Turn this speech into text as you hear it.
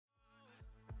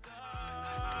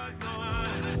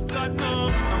God no,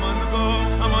 I'm on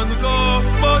the go,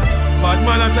 but bad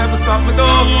man I try to stop me though.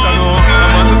 I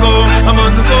know, I'm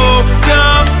on the go,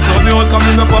 yeah. Love me all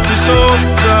coming up off the show,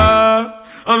 yeah.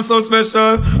 I'm so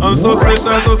special, so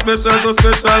special.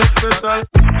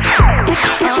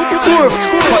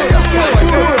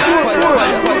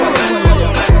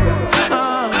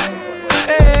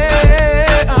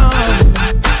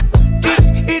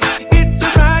 It's a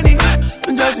Ronnie,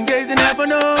 just in case you never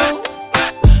know.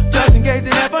 Just in case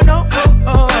you never know.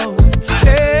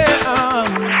 Hey,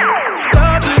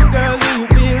 love you, girl, do you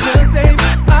feel the same?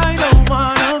 I don't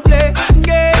wanna play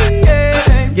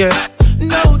games. Yeah.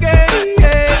 No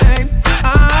games.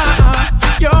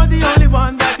 You're the only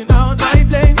one that can out my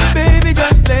flame. Baby,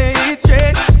 just play it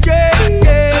straight.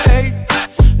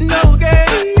 No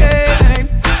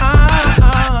games.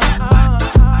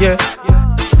 Yeah.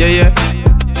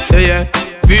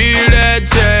 Feel that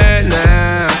shit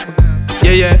now.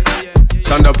 Yeah.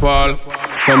 Thunderpaul.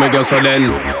 So me go so then.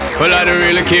 Well, I don't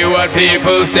really care what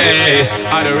people say.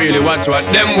 I don't really watch what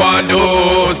them want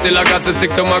do. Still I got to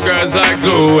stick to my girls like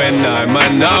glue. And I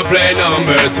might not play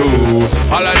number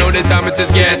 2. All I know the time it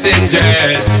is getting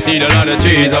jet. Need a lot of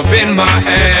trees up in my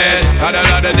head. Got a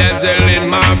lot of dental in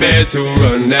my bed to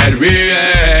run that real.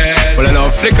 Well, I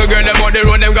know flicker girl, them on the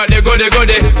road, them got the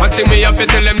goody. One thing me have to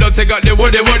tell them, don't take out the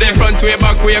woody. Front way,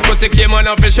 back way, cut the came on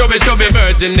off the shove it.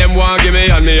 Virgin, them want give me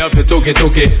and me have to took it.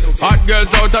 Hot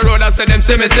girls out the road, I say them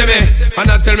see me. And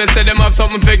I tell me, say them have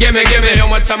something for gimme. How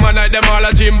much time I night, them all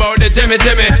a dream about the Jimmy.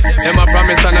 Them a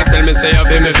promise and I tell me, say you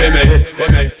feel me.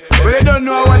 Well, they don't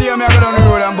know what year me I go down the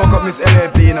road and buck up Miss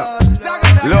LAP, you know.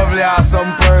 Lovely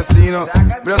awesome person, you know.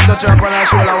 We just touch her up on her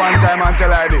shoulder one time and tell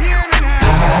her this.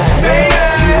 Baby,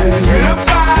 you look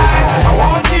fine. I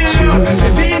want you to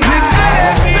be Miss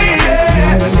LAP.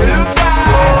 You look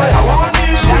fine. I want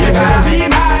you to be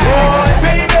my boy.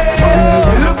 Baby,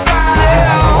 you look fine.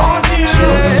 I want you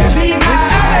to be Miss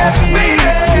LAP.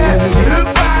 You look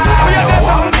fine. I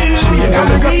want you to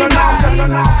be my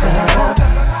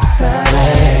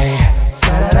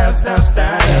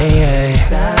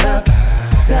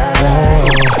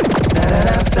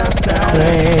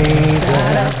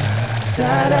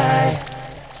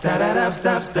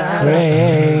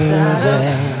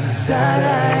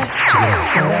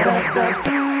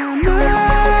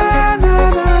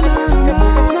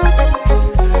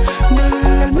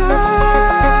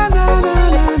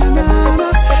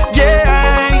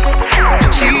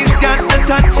she's got the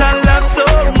touch I love so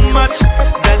much.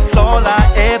 That's all I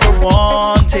ever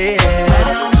wanted.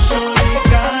 I'm sure you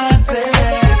got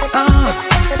this.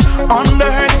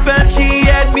 Under her spell, she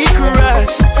had me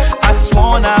crushed. I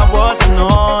sworn I was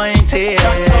anointed.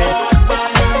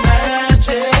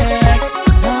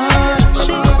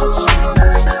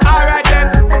 Alright then.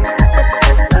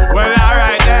 Well,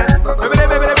 alright then.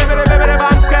 Baby,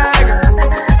 bomb skag.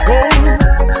 Oh, yeah.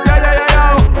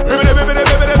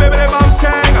 Baby, bomb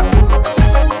skag.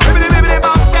 Baby,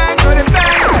 bomb skag. Do the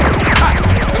thing.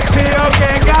 Feel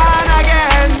okay, gone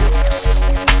again.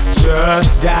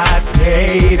 Just got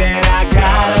paid and I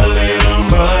got a little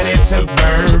money to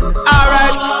burn.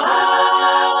 Alright.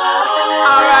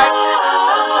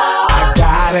 I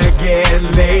gotta get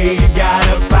laid,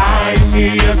 gotta find me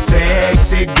a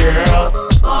sexy girl.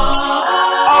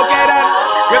 Okay then,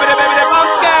 baby, bomb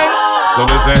skag. So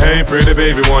they say, hey pretty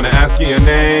baby, wanna ask you your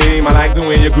name. I like the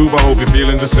way you groove, I hope you're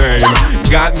feeling the same.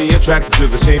 Got me attracted to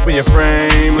the shape of your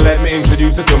frame. Let me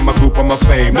introduce you to my group of my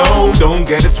fame. No, don't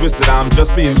get it twisted, I'm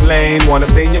just being plain. Wanna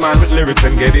stain your mind with lyrics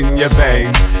and get in your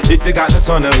veins. If you got the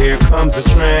tunnel, here comes the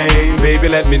train. Baby,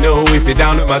 let me know if you're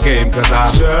down with my game, cause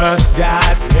I just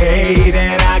got paid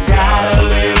and I got a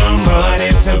little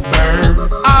money to burn.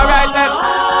 Alright then,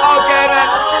 okay then.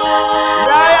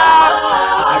 Yeah.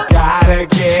 I gotta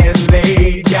get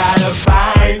laid, gotta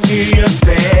find me a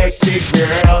sexy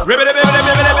girl. Ribbity,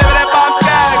 bomb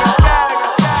skag.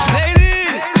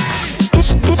 Ladies.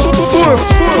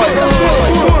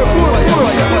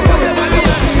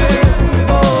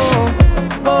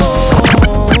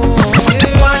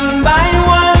 One by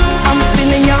one, I'm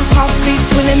feeling your heartbeat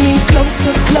pulling me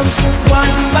closer.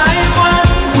 One by one,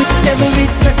 with every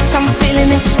touch I'm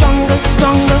feeling it stronger.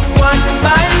 One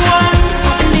by one,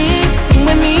 believe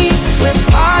with me, we're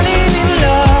falling in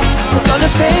love. 'Cause all the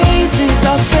faces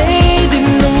are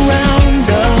fading around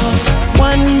us.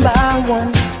 One by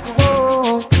one.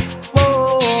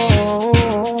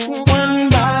 One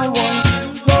by one.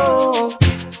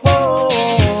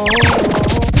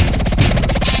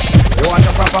 You want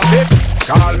your proper fit?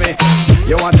 Call me.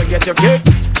 You want to get your kicks?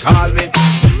 Call me.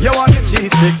 You want your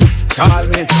cheese sticks? Call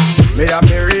me. Me have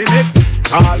me remix?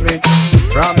 Call me.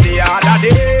 From the other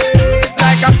days,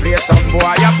 like I play some boy,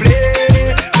 I play.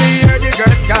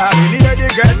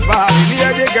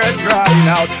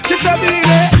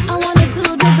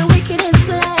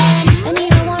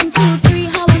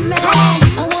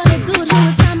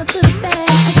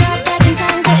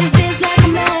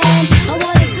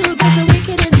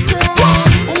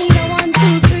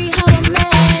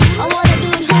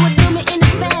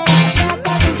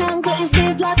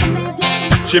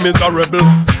 She miserable,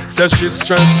 says she's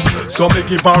stressed, so me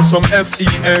give her some sex.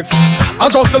 I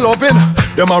just loving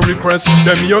them a request.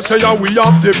 Them here say yeah, we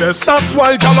have the best. That's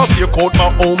why gal a stay out my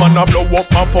home and I blow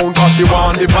up my phone, cause she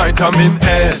want the vitamin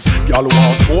S. Gal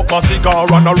want smoke my cigar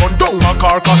and I run down my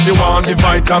car, cause she want the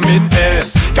vitamin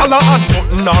S. Gal a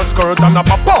unbutton her skirt and a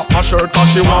pop off her shirt,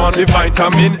 cause she want the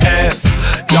vitamin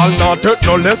S. Gal not take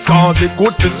no less, cause it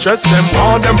good to stress. Them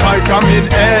want them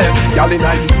vitamin S. Gal in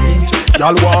a heat,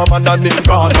 gal warm and a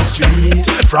nigga on the street.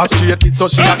 Frustrated so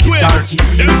she a kiss her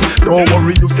teeth. Don't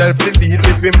worry yourself, delete.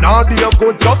 If him not there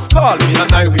good, just call me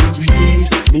and I will tweet.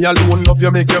 Me alone love you,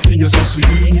 make you feel so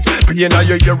sweet. Pain on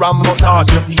your ear and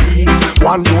massage your feet.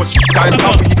 One more shit time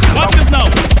for week. Watch this now.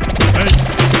 Hey,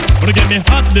 wanna get me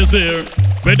hot this year?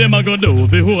 Where them a go do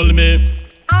if you hold me?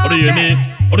 Or do you hear me?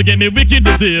 Or to get me wicked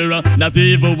this year? Not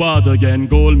even water can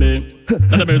cool me.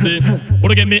 Not a mercy. Or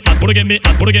to get me, or to get me,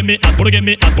 or to get me, or to get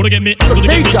me, or to get me, or to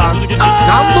get me. Station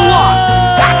number 1.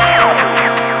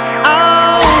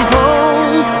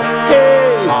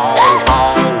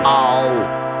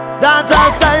 That's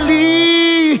our style.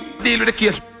 Deal with the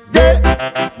case.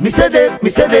 Me say de.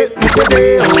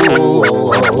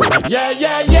 Oh. Yeah.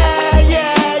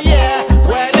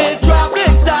 When the traffic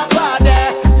stop out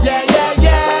there. Yeah.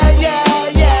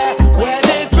 When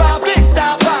the traffic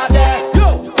stop out there. Yo,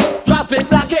 traffic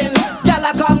blocking. Gyal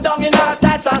come down in her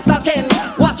tights and stocking.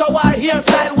 Watch our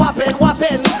hairstyle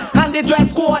whopping. And the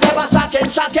dress code ever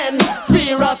shocking.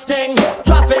 Serious thing.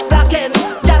 Traffic blocking.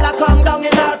 Gyal come down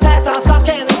in her tights and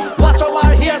stocking. Watch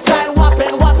our hairstyle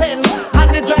whopping. And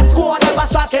the dress code ever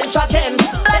shocking.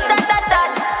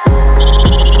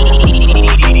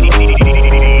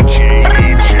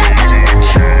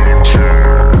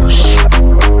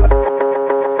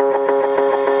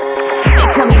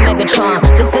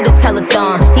 Just did a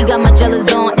telethon. He got my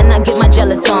jealous on, and I get my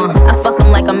jealous on. I fuck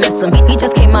him like I miss him. He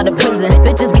just came out of prison.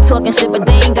 Bitches be talking shit, but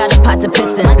they ain't got a pot to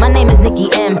piss in. My name is Nicki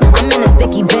M. I'm in a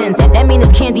sticky Benz. That mean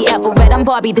it's candy apple red. I'm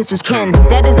Barbie, this is Ken.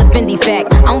 That is a Fendi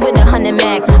fact. I'm with 100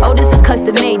 max. Oh, this is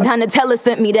custom made. Donatella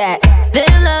sent me that.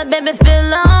 Fill up, baby,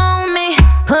 fill on me.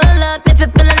 Pull up if you're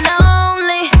feeling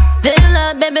lonely. Fill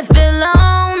up, baby, fill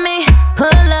on me.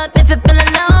 Pull up if you're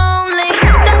feeling lonely.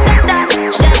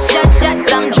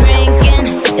 Shots, I'm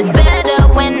drinking. It's better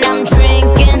when I'm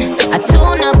drinking. I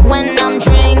tune up when I'm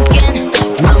drinking.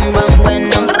 Rum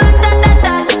when I'm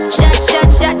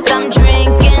shots, I'm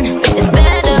drinking. It's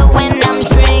better when I'm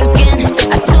drinking.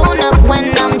 I tune up when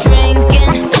I'm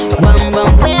drinking. Rum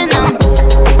when I'm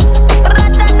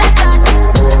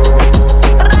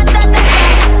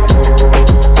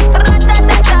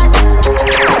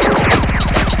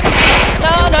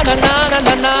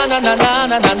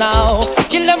No.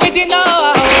 Kill them with the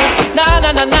now.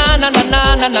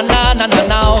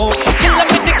 No. Kill them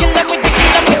with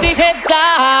the heads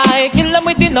high. Kill them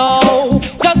with the no.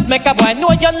 Just make a boy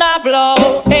know you're not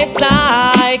blow. Heads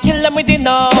high. Kill them with the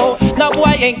no. No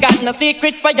boy ain't got no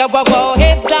secret for your wow.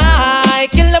 Heads high.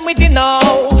 Kill them with the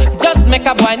no. Just make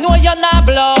a boy know you're not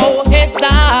blow. Heads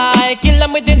high. Kill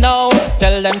them with the no.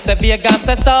 Tell them say Vegas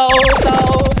say so.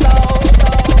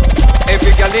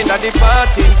 Every girl inna the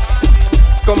party,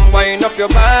 come wind up your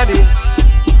body.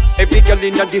 Every girl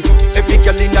inna the.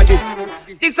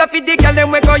 This a fi the girl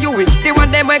them we go you with, the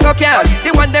one them we go care,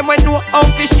 the one them we know how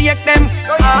to shake them.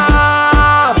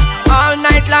 All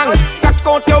night long, cock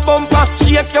out your bumper,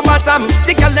 shake your bottom.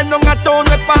 The girl them don't got town,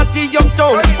 we party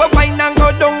uptown, we wine and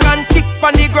go down and kick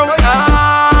on the ground.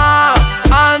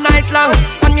 All night long.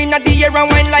 Inna the air and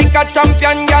wine like a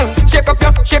champion, girl. Shake up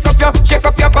your bam bam. Shake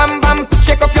up your bam bam.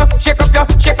 Shake up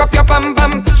your bam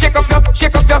bam.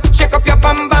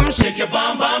 Shake your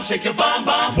bam bam, shake your bam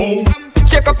bam. Boom.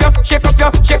 Shake up your bam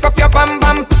bam. Shake up your bam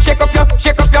bam. Shake up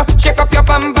your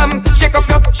bam bam. Shake your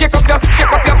bam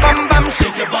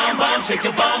bam, shake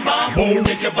your bam bam. Boom.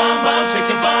 Shake your bam bam, shake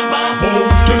your bam bam. Boom.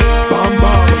 Bam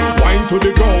bam, wine to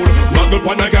the ground. Muggle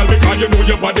pan a girl because you know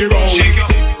your body round.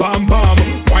 Bam bam,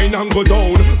 wine and go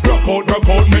down. Rock out,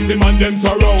 when the man them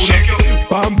surround.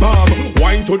 Bam bam,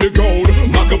 wine to the ground.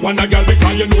 Muggle pan a girl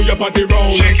because you know your body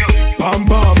round. Bam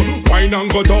bam, wine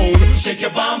and go down. Shake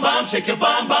your bam bam, shake your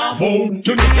bam bam. Boom.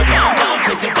 To make your bam bam,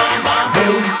 shake your bam bam.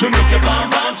 Boom. To make your bam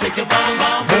bam, shake your bam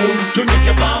bam. Boom. To make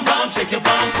your bam bam, shake your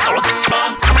bam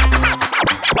bam.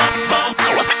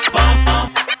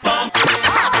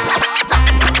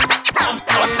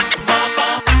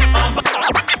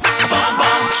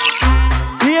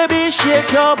 Baby,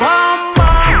 shake your bam bam.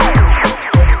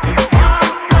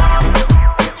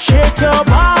 Shake your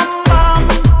bam bam.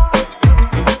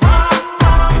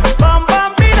 Bam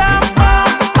bam bidam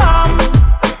bam bam.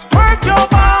 Work your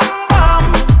bam bam.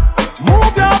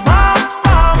 Move your bam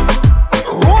bam.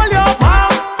 Roll your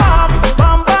bam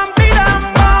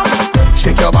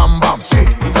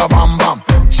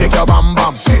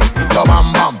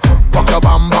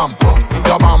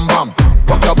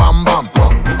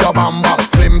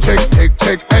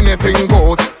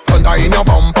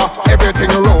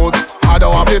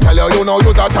you, you know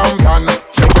you's a champion.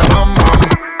 Shake your bam bam.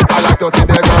 I like to see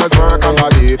the girls work on the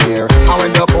beat here. And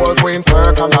when the pole queens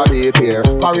work on the beat here.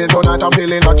 For real tonight I'm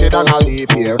feeling lucky than a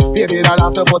leap here. Baby, that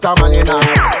have to put a man in a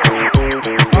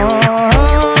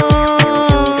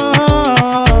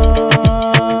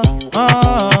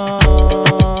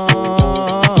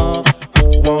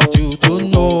want you to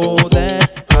know that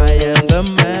I am the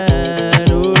man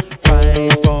who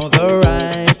fight for the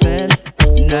right and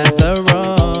not the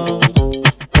wrong.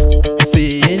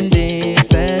 Seeing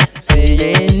this and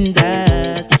seeing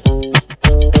that,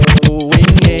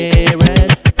 going here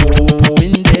and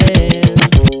going there.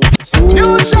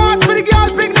 New shots for the girl,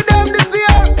 pick the them this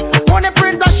year. Money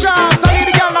printer shots, I need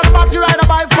the girl not the party rider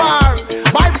by far.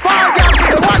 By far, girl,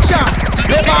 the watcher.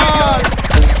 Big all.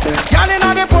 Girl inna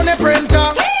the pony printer.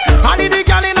 I need the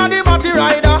girl inna the party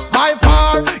rider by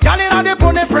far. Girl inna the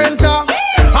pony printer.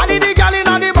 I need the girl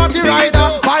inna the party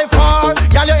rider by far.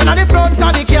 Girl you inna the front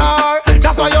of the car.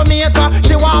 That's why you meet her.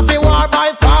 She want fi war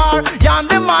by far. You and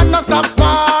the man no stop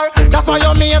spar. That's why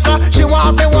you meet her. She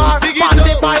want fi war. Pan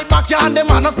the bike back, you and the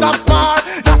man no stop spar.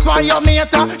 That's why you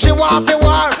meet her. She want fi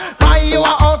war. Buy you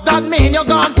a house, that mean you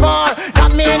gone far.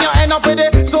 That mean you end up with the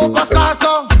superstar.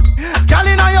 So, girl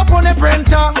inna your pony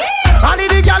printer. I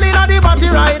need the girl inna the body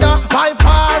rider by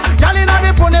far. Girl inna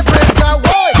the pony printer.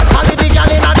 Whoa, I need the girl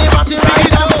inna the body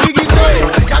rider. Big it up,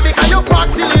 girl because you fat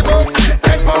till you go.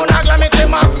 10 pound a glam it the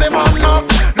maximum now.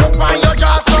 Look on your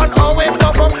jaws front, oh it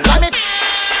pop up. Let me.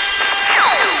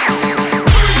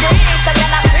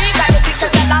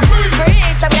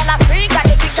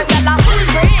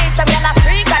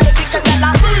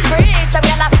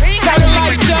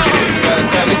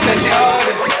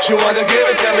 She wanna give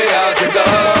it to me out the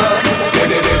door.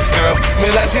 This girl, me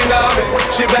like she love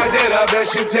it. She backed it up and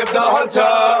she tipped the whole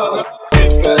tub.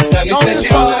 This girl tell me say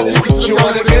she want it. She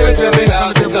wanna give it to me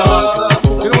out the door.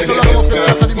 This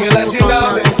girl, me like she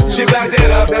love it. She backed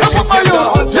it up and she tipped the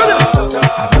whole tub.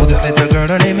 I know this little girl,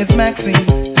 her name is Maxine.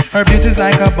 Her beauty's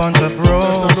like a bunch of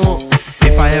roses.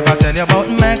 If I ever tell you about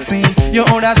Maxine, you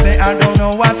older say I don't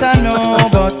know what I know,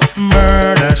 but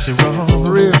murder she wrote.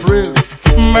 Real.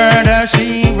 Murder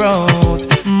she wrote.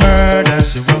 Murder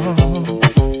she wrote.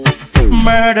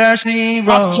 Murder she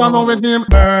wrote.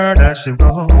 Murder she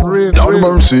wrote. Lord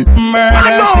mercy.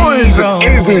 Murder she wrote.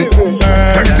 Easy.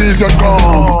 Take it easy and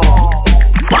calm.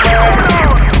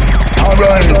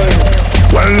 Alright.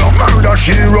 Well, a murder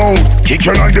she wrote. Kick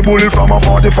you like the bullet from a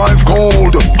 45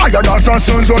 cold. Higher than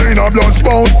assassins in a blood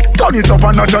spout. Turn it up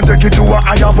a notch and take it to a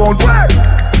higher vote.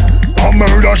 A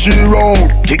murder she wrote.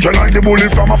 Kick you like the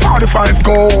bullet from a 45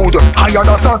 cold. Higher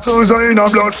than assassins in a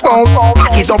blood spout.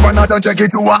 Back it up a notch and take it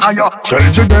to a higher.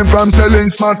 Change your game from selling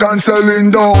smart and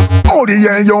selling down. Oh the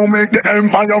yeah, you make the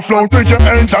empire float. With your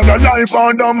enter the life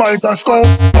under microscope.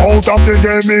 Out of the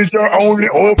game is your only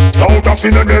hope. South of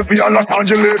Philadelphia, Los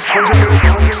Angeles.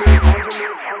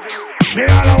 Me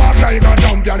all a walk like a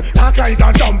champion, act like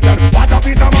a champion. What a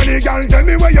piece of money, girl, tell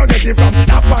me where you get it from.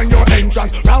 Knock on your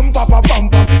entrance, ram pa pa pam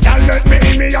pam. Girl, let me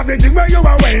in, me have the thing where you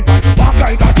are waiting. Walk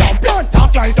like a champion,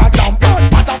 talk like a champion.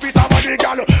 What a piece of money,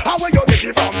 girl, how where you get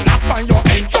it from? Knock on your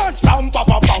entrance, ram pa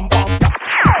pa pam pam.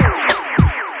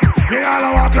 Me all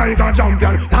a walk like a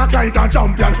champion, talk like a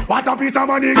champion. What a piece of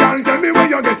money, girl, tell me where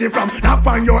you get it from. Knock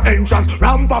on your entrance,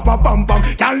 ram pa pa pam pam.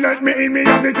 Girl, let me in, me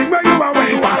have the thing where you are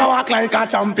waiting. You all a walk like a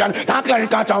champion, talk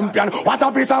like a champion. What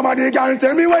a piece of money, girl,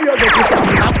 tell me where you get it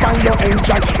from. Knock on your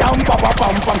entrance, ram pa pa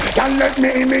pam pam. Girl, let me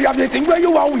in, me have the thing where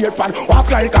you are weird pan. Walk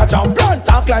like a champion,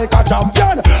 talk like a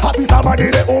champion. A piece of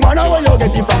money, the woman, where you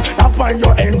get it from. Knock on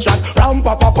your entrance, ram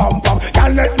pa pa pam pam.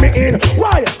 Girl, let me in,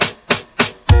 why?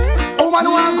 Woman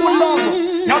want good love,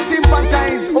 no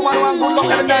sympathize. Woman want good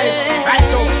love every night, right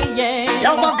now. You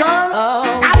have a girl,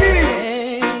 I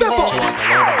need it. Step up.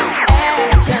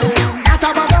 That's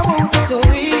a bag of mood.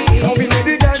 Don't be made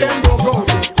the girl them broke out.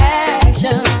 That's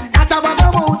a bag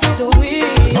of mood.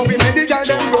 Don't be made the girl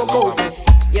them broke out.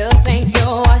 You think you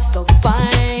are so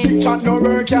fine. Big chat no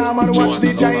work, yeah man, watch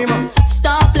the time.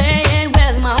 Stop playing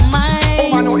with my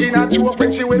mind. Woman no in a joke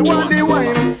when she will want the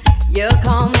wine. You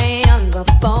call me on the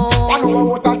phone. I know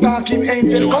what a talking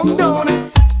angel come down.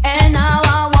 And now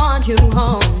I want you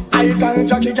home. I tell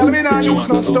Jackie, girl, me not use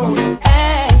no stone.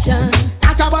 Action.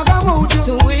 At a bag of mood.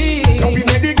 Sweet. Don't be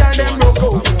made the girl them broke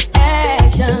out.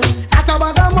 Action. At a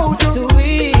bag of mood.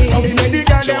 Sweet. Don't be made the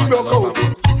girl them broke out.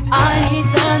 I need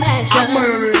some action.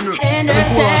 Tender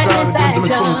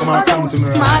satisfaction.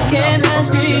 My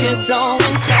chemistry is blowing.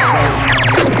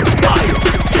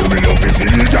 Me love to see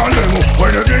the girl demo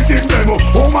when everything demo.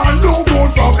 Woman look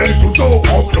good from head to toe,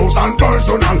 up close and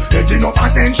personal. Get enough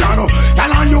attention.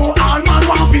 Girl and you all man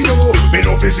want to know. Me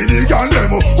love to see the girl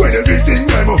demo when everything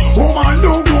demo.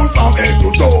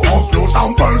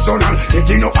 become personal. Get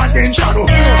enough attention.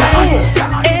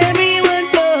 Everyone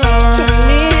falls in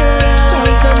love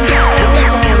sometimes.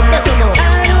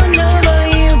 I don't know about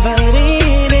you, but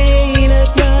it ain't a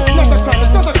crime. It's not a crime,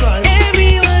 it's not a crime.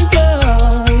 Everyone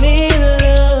falls in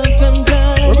love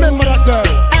sometimes. Remember that girl.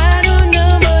 I don't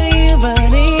know about you,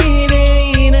 but it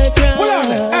ain't a crime. Hold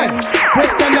on, hey,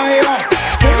 question I ask.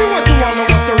 Tell me what you wanna,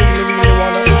 what you really, really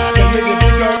wanna do. Tell me, baby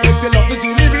girl, if your love is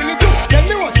really, really true. Tell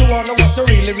me what you wanna, what you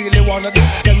really, really wanna do.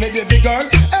 Tell me, baby girl,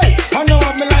 hey, I know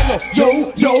what me like now. Yo,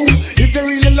 if you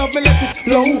really love me, let it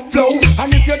flow.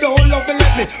 And if you don't love me,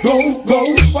 let me go.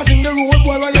 What in the road,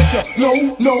 boy, I let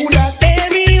you know that.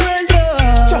 Everyone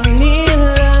falls in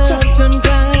love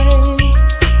sometimes.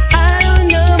 I don't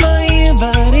know about you,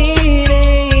 but it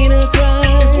ain't a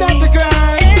crime. It's not a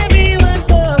crime. Everyone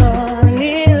falls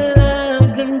in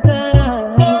love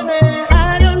sometimes.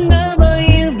 I don't know about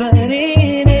you, but it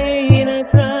ain't a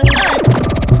crime.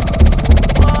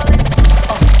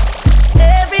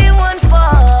 Everyone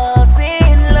falls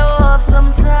in love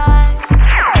sometimes.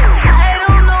 I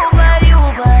don't know about you,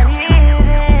 but it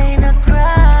ain't a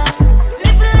crime.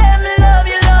 If you let me love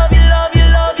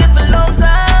you for a long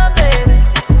time, baby.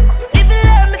 If you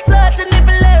let me touch and if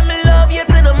you let me love you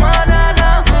to the morning,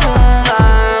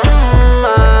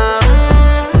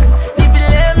 if you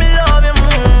let me love you,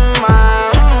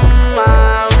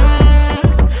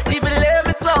 if you let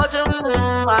me touch you,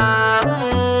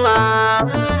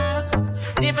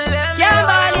 if you let me can't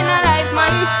ball in a life,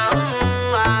 man.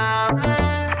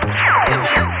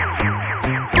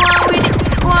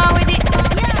 Go on with it.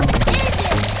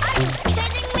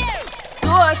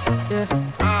 Toast,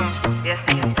 yeah.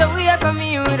 So we are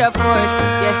coming in with a force,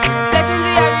 yeah. Blessings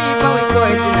we are reap and we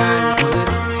coursing on full.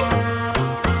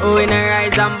 Oh, we not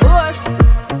rise and boast.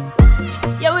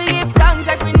 Yeah, we give thanks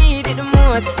like we need it the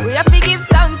most. We have to give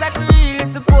thanks like we really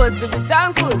supposed to be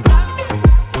thankful.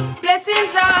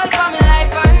 Blessings all for my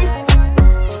life and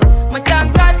my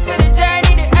thank God for the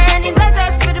journey, the earnings are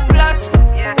just for the plus.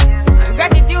 Yeah, and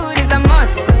gratitude is a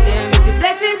must. Yeah, me see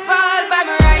blessings fall by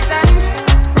my right hand.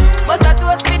 But I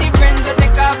toast for the friends that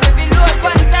take off every load.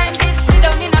 One time did sit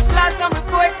down in a class and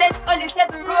report that only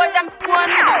said we wrote and one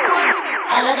with the road.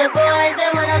 All of the boys, they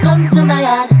wanna come to my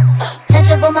yard. Touch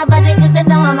up on my body cause they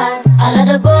know I'm hot. All of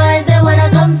the boys, they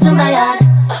wanna come to my yard.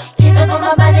 Kiss up on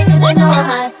my body cause they know I'm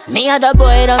hot. Me and the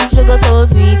boy, them sugar so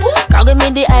sweet. Girl give me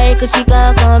the eye cause she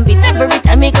can't compete. Every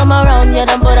time he come around, yeah,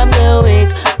 them but I'm get weak.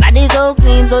 Body so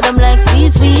clean, so them like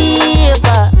sweet.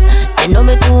 They know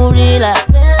me too real.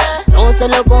 Don't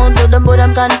sell a gun to them but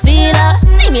them can feel her.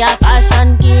 See me a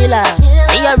fashion killer.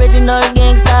 The original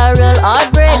gangsta, real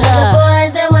heartbreaker. All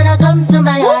of the boys, they wanna come to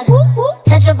my yard.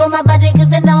 Touch up on my body cause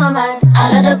they know I'm hot.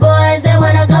 All of the boys, they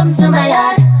wanna come to my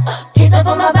yard. Kiss up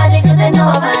on my body cause they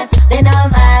know I'm hot. They know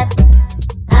I'm hot.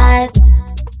 Hot.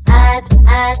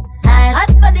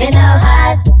 They know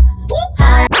hot.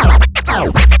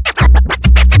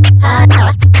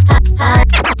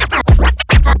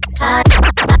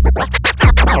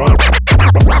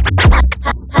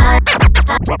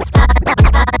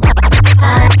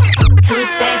 True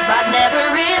safe, I've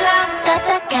never realized that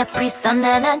the Capri Sun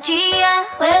energy, yeah.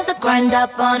 Where's the grind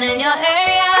up on in your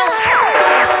area?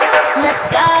 Let's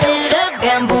start it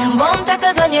again, boom boom.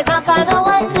 Tackles when you can't find the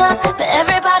one time. But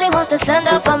everybody wants to send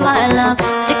up for my love.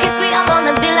 Sticky sweet, I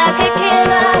wanna be like a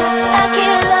killer. A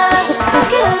killer, a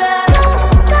killer.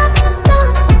 Don't stop,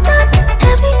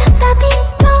 heavy, baby.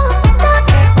 Don't stop,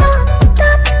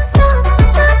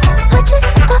 switch it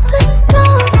up and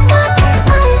don't stop.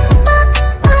 I'm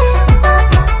up,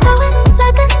 throw it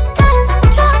like a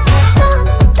tantrum. Don't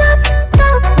stop,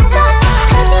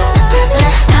 heavy.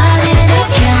 Let's start it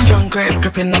again. Strong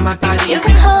gripping on my body. You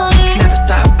can hold it, Never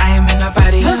stop, I am in a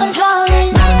body. you control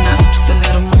it. Not enough, just a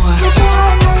little more. Cause you're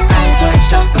honest. Eyes wide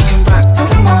shut, we can rock till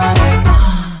the morning.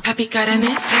 Happy got an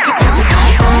itch, check it, pass it down.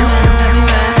 Tell me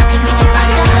where I can reach your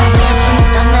body. Capri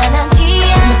Sun energy,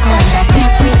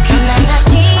 Capri Sun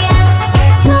energy.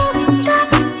 Don't stop,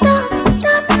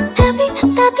 heavy,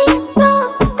 baby.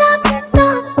 Don't stop.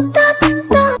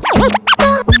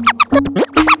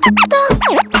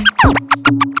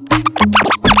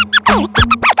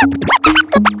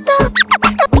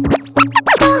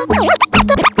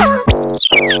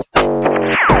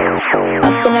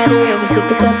 Up in the way, we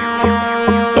slip it up.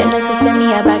 You know, sister, me,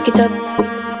 I back it up.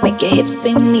 Make your hips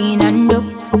swing, lean and up.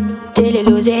 Till you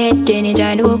lose your head, then you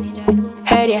try to walk.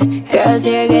 Head ya, girls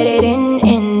here, get it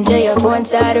in. Till your phone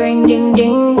start ring, ding,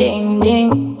 ding, ding,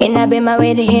 ding. And I be my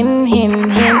way to him. Zim,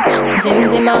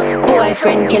 zimmer,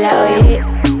 boyfriend, killer, oh yeah.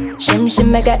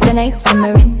 Shim, I got the night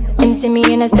simmering. Him see me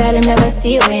in a style, him never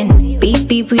see you in.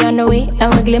 Beep, we on the way,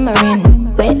 and we're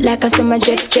glimmering. Wet like a summer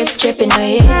drip, drip, dripping, oh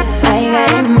yeah. I got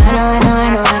him, I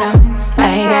know.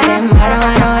 I got him, I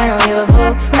don't give a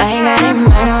fuck. I got him,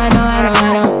 I know.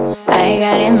 I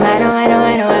got him, I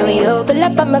know. And we open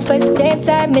up on my foot, same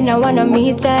time. Me no want no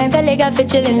me time. Feel like I fit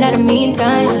chillin' in the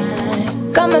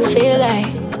meantime. Come and feel like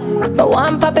but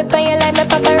one pop it on you like me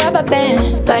pop a rubber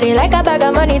band. Body like a bag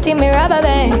of money, team me rubber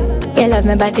band. You love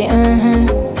me body,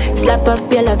 slap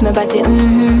up, you love me body,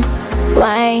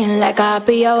 wine like a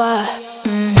happy hour.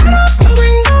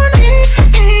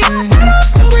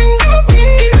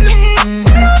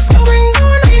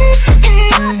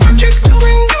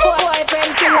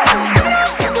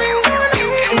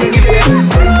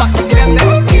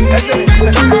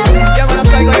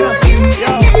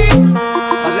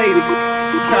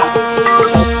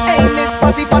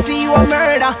 You a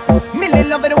murder. Millie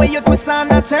love it the way you twist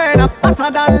and a turn up. Hotter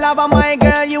than lava, my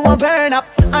girl, you a burn up.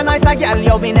 A nice a girl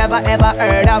you be never ever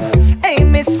heard of. Hey,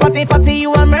 Miss Fatty,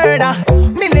 you a murder.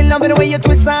 Millie love it the way you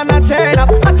twist and a turn up.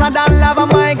 Hotter than lava,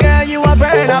 my girl, you a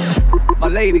burn up. My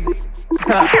lady.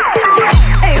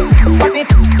 Hey, Fatty.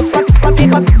 Hey, Fatty.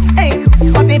 Hey,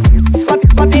 Fatty.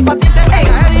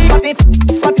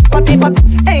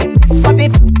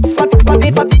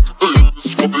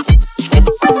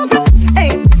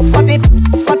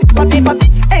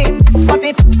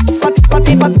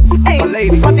 Hey,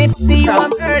 see you a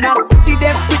murder. See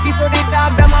them pretty so they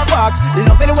dog them a box.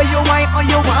 Love it the way you whine or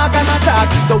you walk and attack.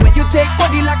 So when you take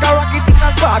body like a rocket in a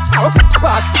spark.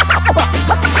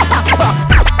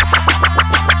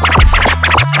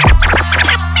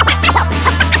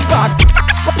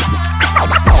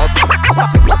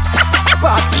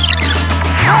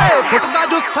 Putna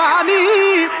Justani,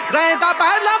 Renda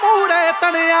Bella Mure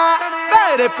Tania,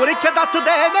 Very Purika that's a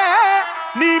day.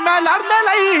 नी मैं लड़ने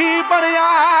लई बनिया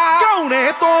क्यों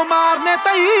तो मारने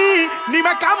तई नी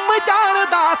मैं कम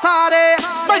जानदा सारे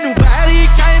मैनू बैरी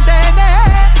कहंदे ने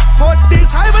फोटी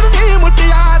साइबर दी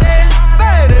मुटियारे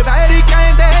मेरे बैरी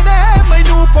कहंदे ने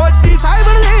मैनू फोटी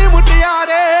साइबर दी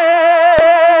मुटियारे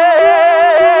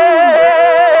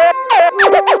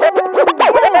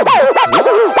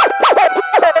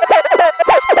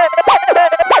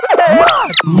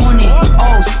Money,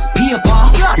 house, paper.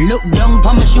 Look down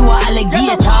pa my shoe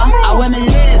alligator. I where me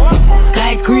live,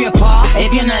 skyscraper.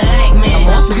 If you not like me, I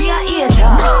must be a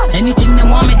hater. Anything they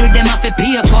want me do, them have to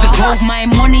pay for. If I my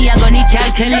money, I gonna need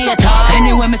calculator.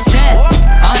 Anywhere me step,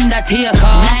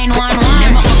 undertaker. 911,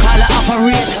 them a call a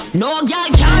operator. No girl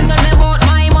can't tell me about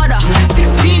my mother.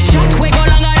 16 shot, we go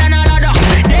longer than a ladder.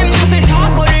 Them nothing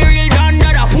talk, but they real done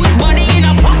dada. Put body in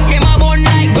a pot, them a bun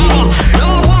like goggle. No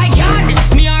boy can't diss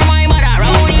me or my mother.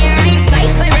 Round here, it's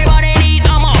safe, everybody need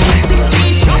ammo.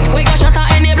 16 shot, we go shot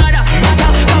at any bladder.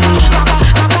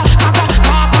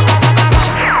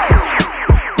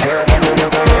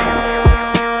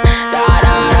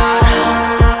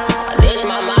 This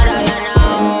my mother, you know.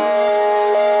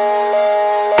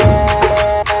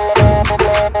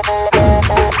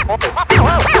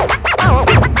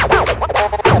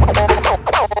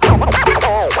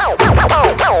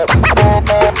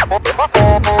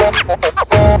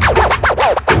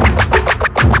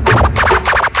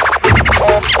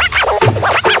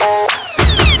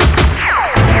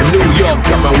 New York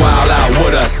coming wild out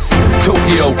with us.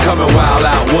 Tokyo coming wild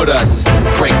out with us.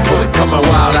 Frankfurt coming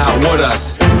wild out with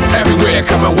us. Everywhere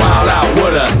coming wild out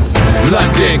with us.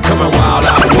 London coming wild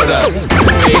out with us.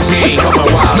 Beijing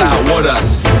coming wild out with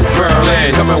us.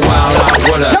 Berlin coming wild out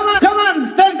with us. Come on,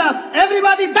 stand up,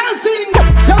 everybody dancing. Come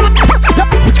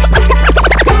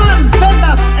on, stand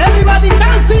up, everybody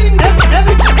dancing.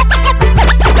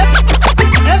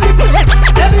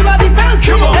 Everybody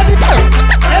dancing.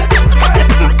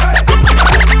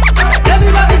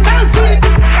 Everybody dancing.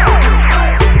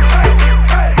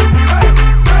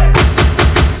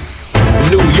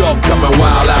 New York coming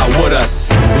wild out with us.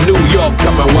 New York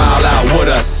coming wild out with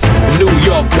us. New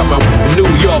York coming. New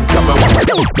York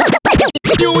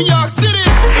City.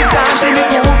 It's dancing,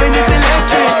 it's moving, it's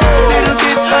electric. Little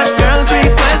kids, hot girls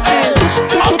requesting.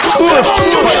 Toronto,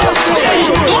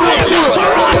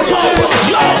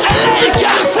 yo, LA,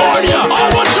 California, all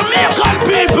my Jamaican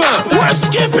people, we're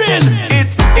skipping.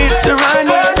 It's a run,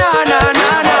 na na na na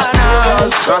na.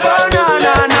 Oh na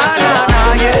na na na na,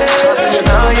 yeah.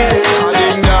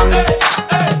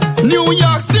 New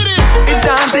York City. It's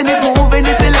dancing, it's moving,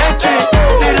 it's electric.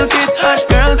 Little kids, hot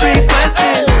girls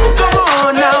requesting. Come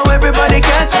on now, everybody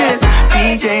catch this.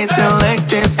 DJ select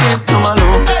this, skip to my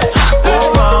loop.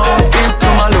 Oh wow, skip to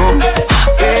my loop.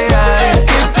 Yeah,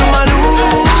 skip to my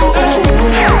loop.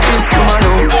 Skip to my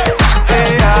loop.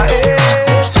 Yeah,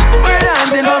 we're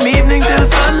dancing from evening till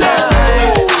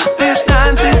sunlight. This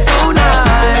dance is so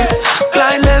nice.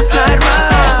 Glide left, slide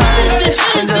right.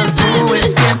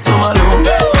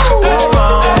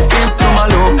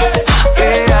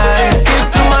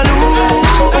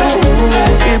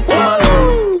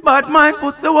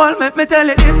 girl, let me tell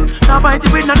you this. Now fight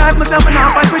you with no knife, myself and now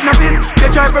fight with no fist. They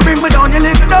try to bring me down, you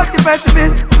live without the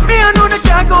pessimist. Me I know the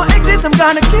can't go exist, I'm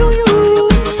gonna kill you.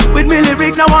 With me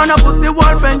lyrics, I wanna pussy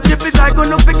war friendship is like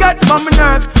gonna forget from my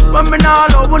nerves. But me now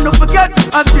I wanna forget.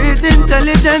 A street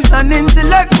intelligence and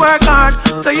intellect work hard.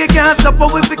 So you can't stop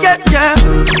what we forget, yeah.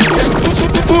 Yes,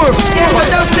 I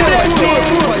don't the blessing.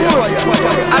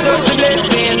 I don't the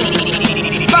blessing.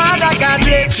 Father God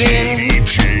blessing.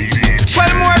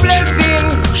 One more blessing.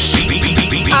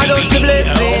 I don't the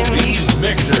blessing.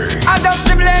 I don't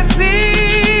the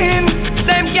blessing.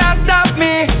 Them can't stop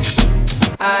me.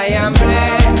 I am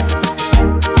blessed.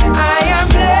 I am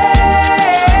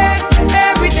blessed.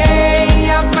 Every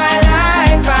day of my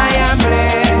life I am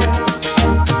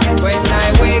blessed. When I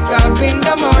wake up in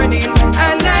the morning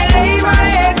and I lay my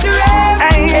head to rest.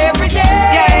 Every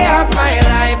day of my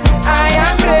life I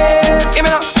am blessed. Give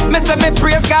me now, me say me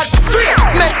praise God.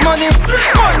 Make money,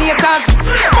 money haters,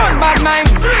 fun bad mind.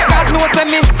 God knows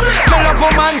me love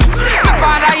woman. My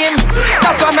father him,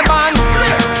 that's why me born.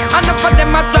 And enough of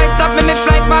them a try stop me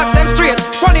fly past them straight.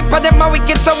 One heap of them a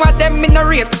wicked, so what them in a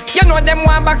rate. You know them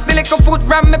want back the little food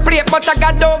from me plate, but I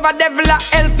got over devil a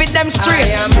hell for them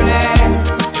straight. I am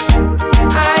blessed.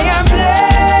 I am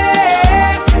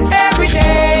blessed. Every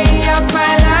day of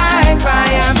my life I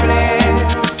am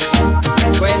blessed.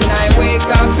 When I wake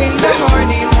up in the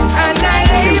morning and I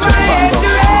lay my head to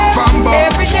rest.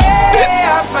 Every day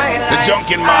of my life the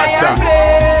Junkin Master.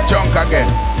 Junk again.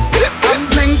 I'm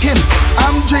drinking,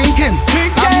 I'm drinking,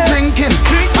 I'm drinking,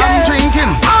 I'm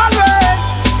drinking. Alright.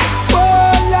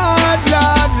 Oh Lord,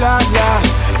 Lord, Lord, Lord.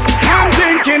 I'm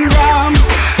drinking rum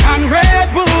and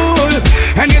Red Bull,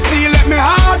 and you see, let me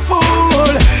heart full.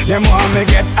 Them want me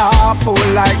get awful,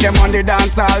 like them on the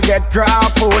dance I'll get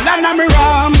grappled. And I'm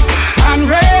rum and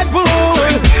Red Bull,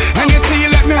 and you see,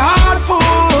 let me heart full.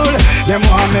 Them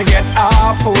want me get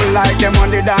awful, like them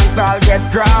on the dance I'll get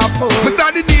grappled. Me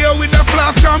start the day with a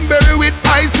flask cranberry with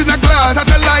ice in a glass. As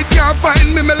the light can't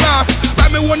find me, me lost. Buy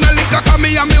me one a liquor, cause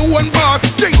me and me one boss.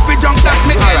 Drink for junk that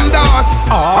me endorse.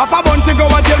 Half a bunch to go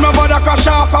and tell me about a crash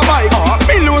off a bike.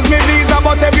 Me lose me visa,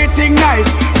 but everything nice.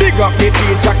 Big up the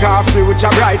teacher, car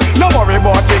future bright. No worry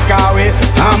about the car way.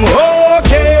 I'm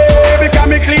okay, because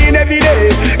me clean every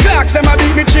day. Clocks them a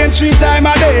beat me change 3 times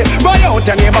a day. Buy out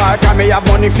any bar, cause me have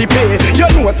money fi pay. You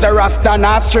know it's a rasta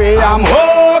not stray. I'm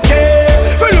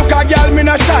okay. Fi look a girl, me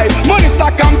no shy. Money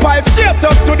stack and pipe straight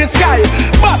up to the sky.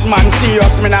 Batman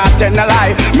serious, me not tell no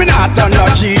lie. Me not turn no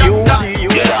GU.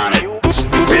 Get on it.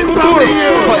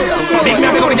 Big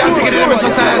man, we go to get pick it in every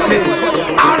society.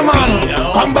 All the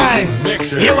man, come by.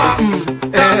 You want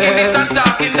talking this and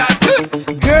talking that.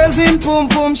 Girls in pum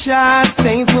pum shots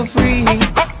ain't for free.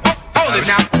 Hold it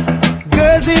now.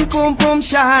 Girls in pum pum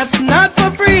shots not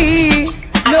for free.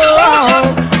 No.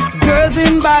 Girls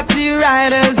in body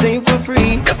riders ain't for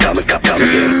free. Come again.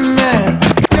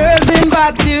 Girls in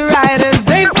body riders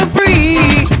ain't for free.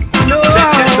 No.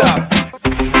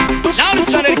 Now this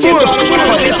is the kids all over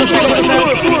the place.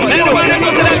 Everyone that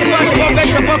knows that the party pop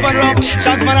extra pop and rock.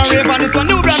 Shots man and rave on this one.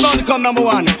 New brand bound to come number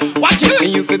 1. Watch it.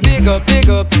 And you feel big up.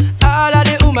 All of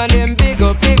the woman them big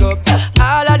up.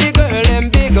 All of the girl them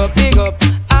big up.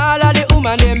 All of the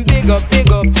woman them big up.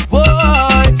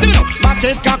 Boy, see me now. Match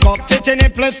it, cock up, sit in the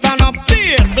place, stand up.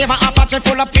 Please, favor Apache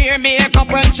full of peer makeup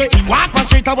when she walk on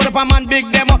street. I would up a man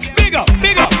big demo. Big up.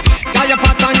 Girl, you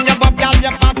fat on your bob, girl,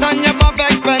 you fat on your bob.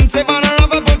 Expensive and I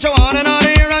love it, put you on and out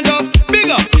here and just big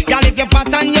up. Girl, if you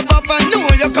fat on your bob, I know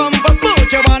you come, but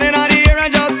put you on and out here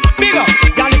and just big up.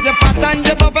 Girl, if you fat on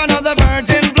your bob, another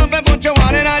virgin plump and put you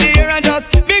on and out here and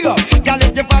just big up. Girl,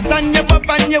 if you fat on your bob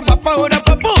and you wap out up,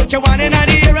 put you on and out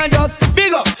here and just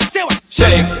big up. Say what?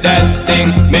 Shake that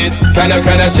thing, miss. Kinda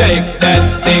shake that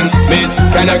thing, miss.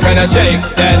 Kinda shake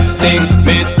that thing,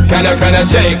 miss. Kinda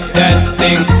shake that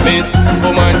thing, miss.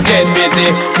 Woman, get busy.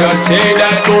 Just shake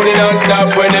that booty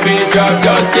non-stop when the beat drop.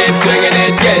 Just keep swinging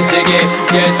it, get jiggy.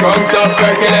 Get drunk up,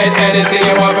 percolate anything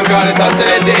you want. Because it's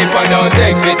oscillate it and don't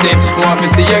take pity. Want to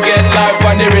see you get life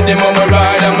on the rhythm of my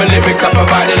ride. And my lyrics up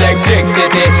about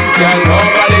electricity. Girl,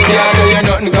 nobody can do you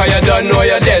nothing cause you don't know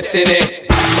your destiny.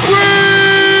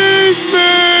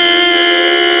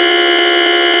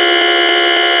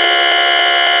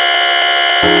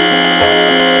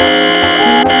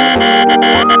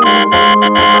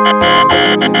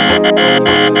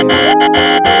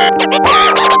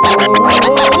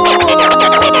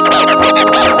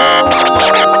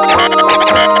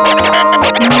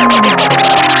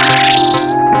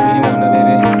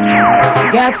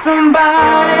 Got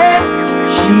somebody,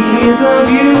 she's a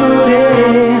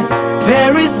beauty,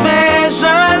 very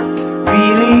special,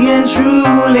 really and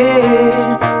truly.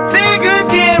 Take good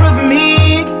care of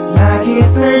me,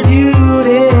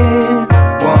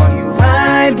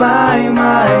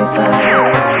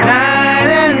 outside, night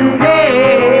and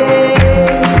day.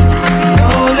 No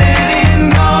letting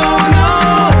go, no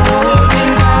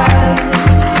holding back,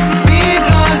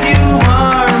 because you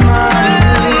are my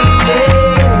lady.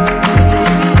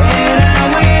 When I'm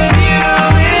with you,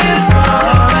 it's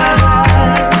all I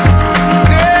want.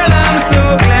 Girl, I'm so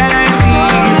glad we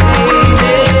made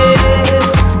it.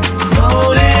 No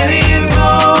letting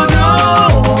go, no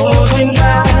holding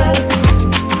back.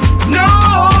 No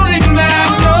holding back,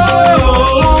 no,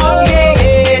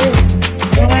 yeah.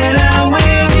 When I'm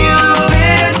with you,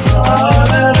 it's all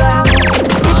about.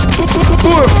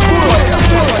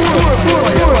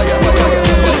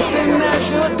 Listen as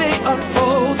your day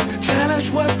unfolds. Challenge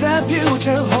what the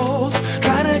future holds.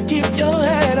 Try to keep your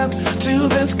head up to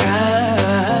the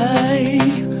sky.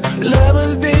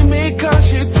 Lovers, they may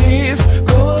cause you tears.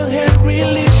 Go ahead,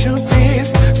 release your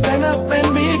fears. Stand up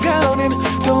and be counted.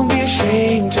 Don't be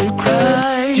ashamed to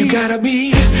cry. You gotta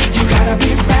be bad. You gotta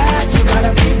be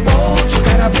bold. You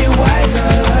gotta be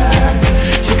wiser.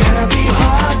 You gotta be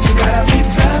hard. You gotta be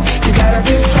tough. You gotta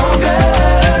be stronger.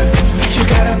 You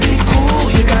gotta be cool.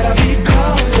 You gotta be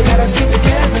calm. You gotta stick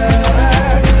together.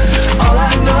 All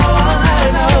I know,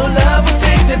 love will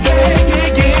save the day.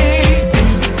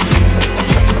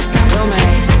 Yo,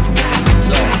 man.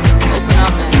 Look, open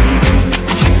up, man.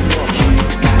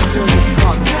 Do this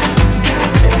fuck, man.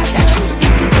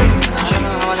 I don't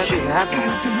know how that is happening.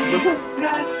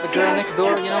 The girl next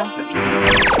door, you know? I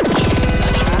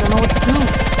don't know what to do.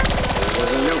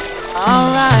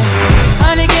 Alright.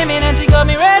 Honey came in and she got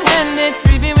me red-handed,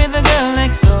 creepy with the girl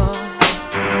next door.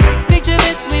 Picture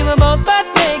this, we were both butt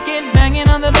naked, banging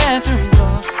on the bathroom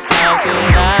floor. How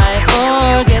could I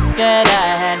forget that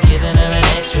I had given her an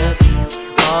extra key?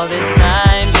 All this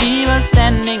time she was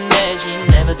standing there, she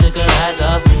never took her eyes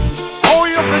off me. Oh,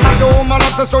 you bring the woman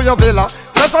access to your villa.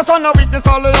 Just for son of weakness,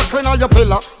 all of your clean on your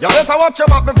pillar. You better watch your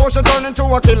back before she turn into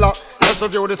a killer. Let's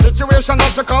review the situation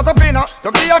that you caught up in her.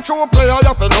 To be a true player, you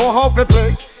have to know how to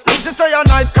play. If she say a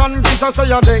night, convince her say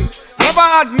a day. Never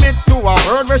admit to a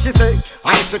word where she say.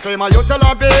 And if she claim her, you tell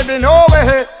her, baby, no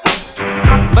way.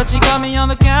 But she caught me on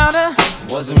the counter.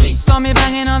 Wasn't me. Saw me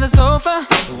banging on the sofa.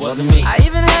 Wasn't me. I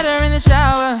even had her in the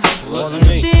shower. Wasn't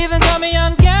me. She even caught me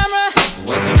on camera.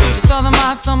 Wasn't me. She saw the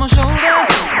marks on my shoulder.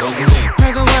 Wasn't me.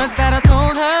 Heard the words that I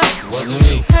told her. Wasn't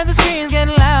me. Heard the screams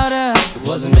getting louder.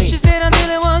 Wasn't me. She stayed until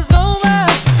it was over.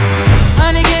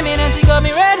 Honey came in and she got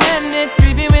me red-handed,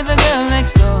 creepy with the girl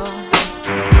next door.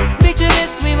 Picture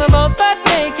this, we were both butt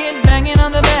naked, banging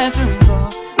on the bathroom floor.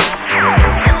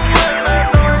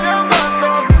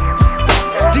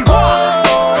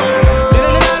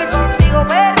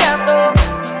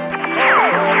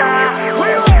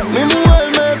 Mi mujer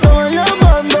me estaba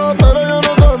llamando, pero yo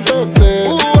no contesté.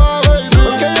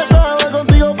 Porque ella estaba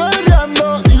contigo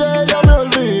perreando y de ella me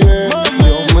olvidé.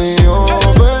 Dios mío,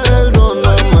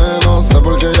 perdóname, no sé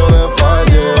por qué yo le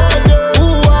fallé.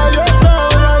 Yo estaba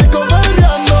en la disco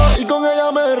perreando y con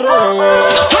ella me regué.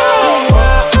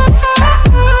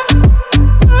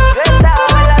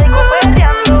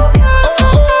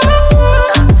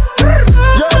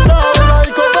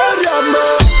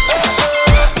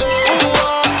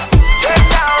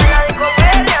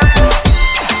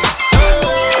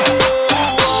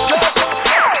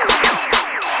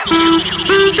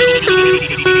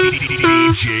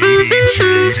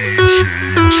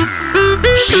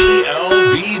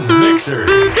 BLB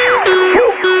Mixers.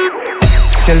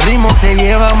 Si el ritmo te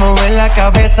lleva a mover la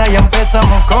cabeza, ya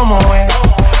empezamos como es.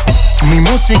 Mi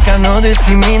música no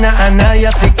discrimina a nadie,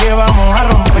 así que vamos a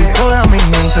romper. Toda mi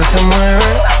gente se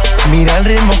mueve, mira el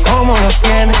ritmo como lo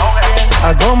tiene.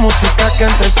 Hago música que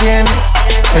entretiene.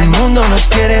 El mundo nos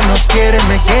quiere,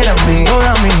 me quiere a mí.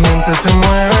 Toda mi gente se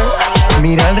mueve,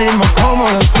 mira el ritmo como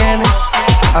lo tiene.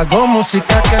 Hago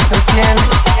música que entretiene.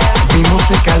 Mi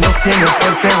música los tiene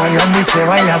fuerte bailando y se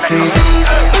baila así.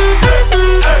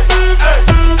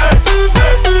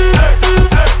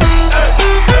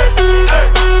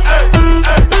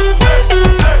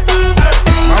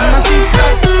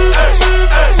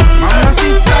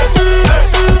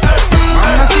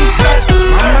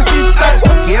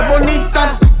 Qué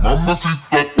bonita,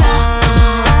 mamacita.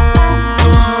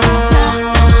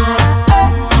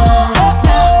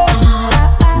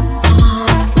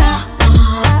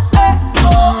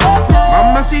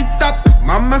 Mamacita,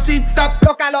 mamacita.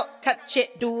 Tócalo, touch it,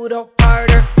 duro,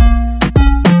 harder.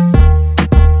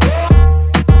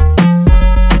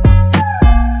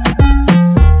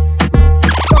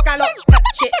 Tócalo,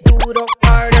 touch it, duro,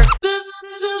 harder. This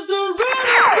is the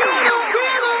rhythm.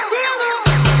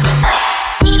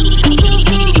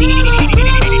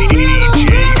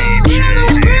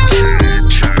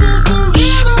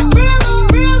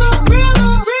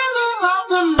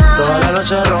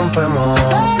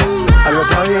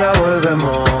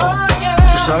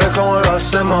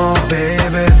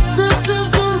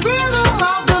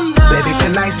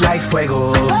 like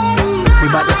fuego. We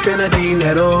bout to spend a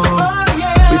dinero.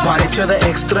 We party to the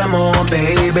extremo,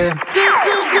 baby.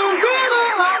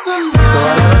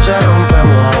 Toda la noche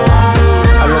rompemos,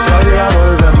 al otro día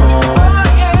volvemos.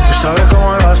 Tú sabes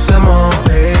cómo lo hacemos,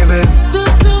 baby.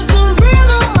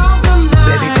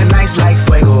 Baby, tonight's like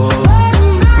fuego.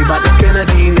 We bout to spend a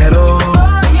dinero.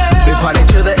 We party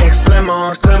to the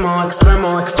extremo, extremo,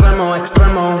 extremo, extremo,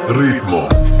 extremo. Ritmo.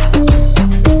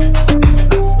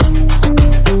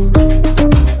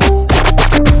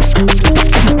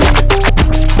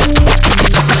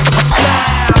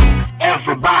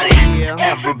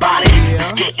 Everybody,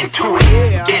 let's get into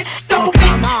it. Get stupid,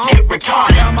 get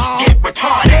retarded, get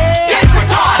retarded, get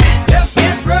retarded. Let's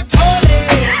get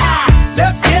retarded.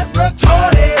 Let's get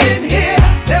retarded in here.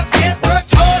 Let's get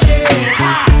retarded.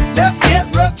 Let's get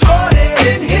retarded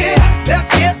in here. Let's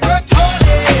get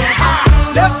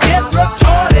retarded. Let's get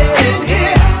retarded in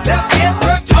here. Let's get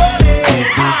retarded.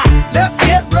 Let's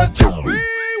get retarded.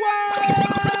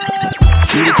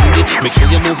 Make sure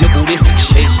you move your booty,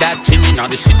 shake that Timmy, now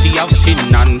the city of sin.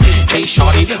 And hey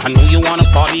shorty, I know you wanna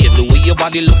party, and the way your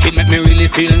body looking make me really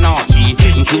feel naughty.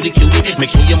 And cutie, make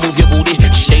sure you move your booty,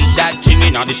 shake that Timmy,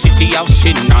 now the city of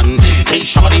sin. And hey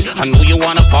shorty, I know you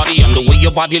wanna party, and the way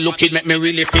your body looking make me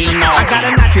really feel naughty. I got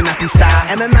a naughty style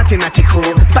and a naughty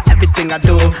crew. For everything I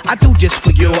do just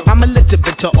for you. I'm a little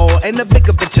bit to all and a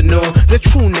bigger bit to know. The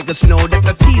true niggas know that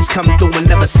the peace come through and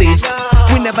never cease.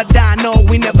 We never die, no,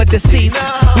 we never decease.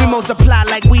 We multiply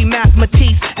like we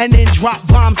mathematics, and then drop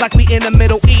bombs like we in the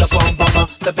Middle East. The bomb bomber,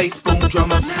 the bass boom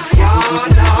drummers. Y'all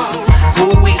know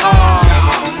who we are.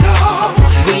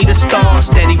 We the stars,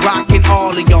 steady rocking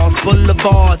all of y'all's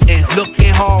boulevards and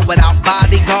looking hard without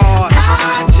bodyguards.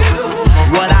 I do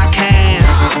what I can.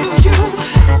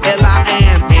 Ill I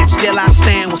am, and still I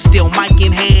stand with still mic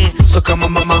in hand. So come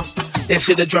on, mama, dance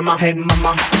to the drummer. Hey,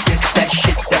 mama, it's that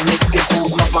shit that make you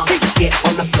move, mama. Get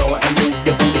on the floor and move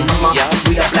your booty, mama.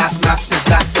 We the blast masters,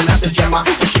 blasting out the jammer.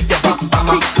 So shake your bum,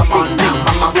 mama. Come on now,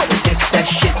 mama. It's that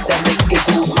shit that make you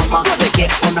move, mama. Get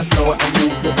on the floor and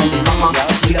move your booty, mama.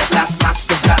 We the blast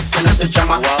masters, blasting out the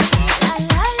jammer.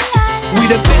 We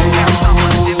the best.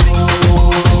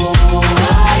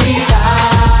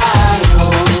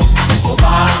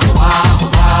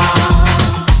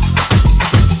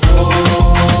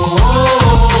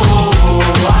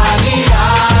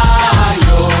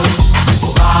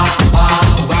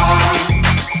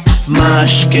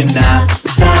 Mushkina.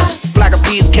 Black of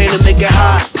bees came to make it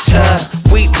hotter.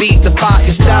 We beat the fire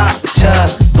starter.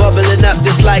 Bubbling up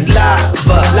just like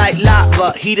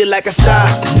lava, heated like a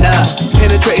sauna.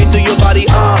 Penetrating through your body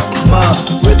armor.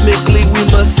 Rhythmically we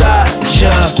massage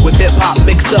ya. With hip hop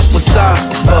mixed up with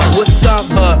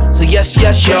samba. So yes,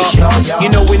 y'all. You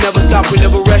know we never stop, we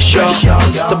never rest, y'all.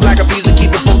 The black of bees will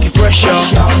keep it funky fresh,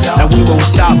 y'all. And we won't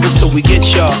stop until we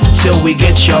get y'all. Till we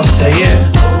get y'all, say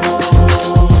yeah.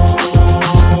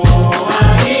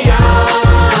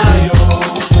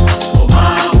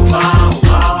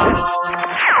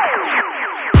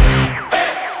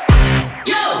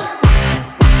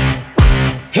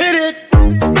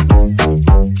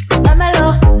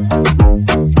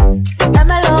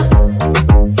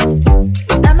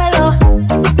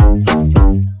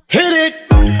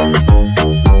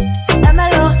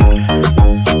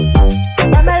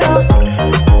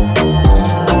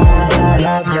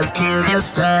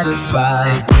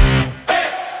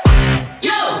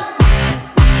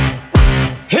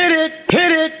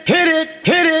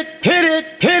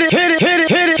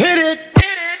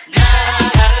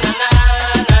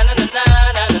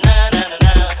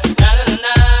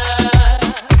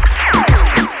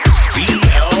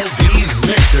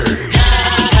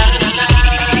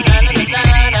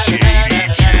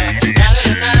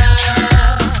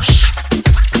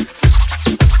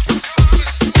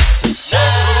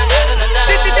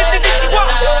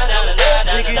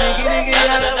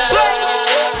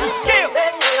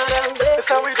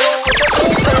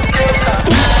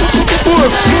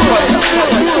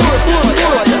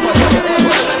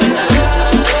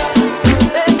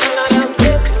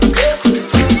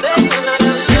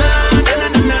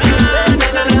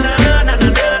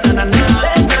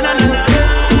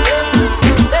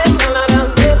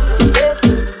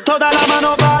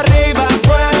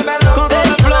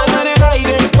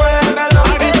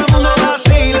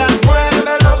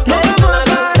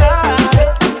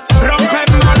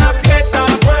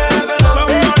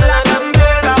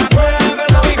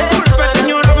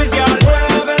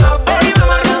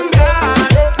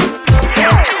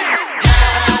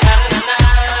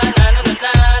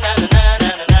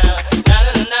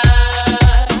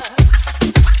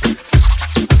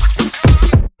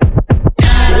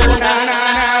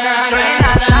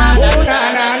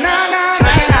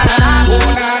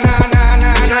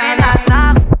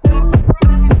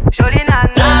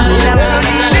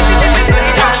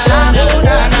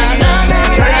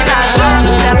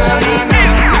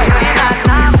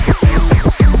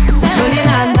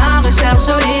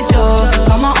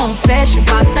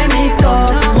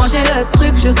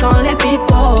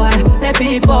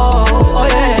 dit pas, oh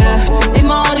yeah. Il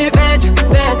m'a rendu bête.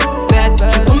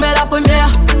 J'suis tombé la première,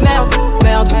 merde.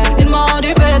 Il m'a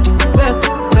rendu bête.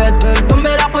 J'suis tombé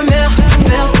la première,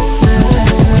 merde.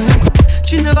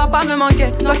 Tu ne vas pas me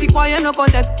manquer, toi qui croyais me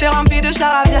connaître. T'es rempli de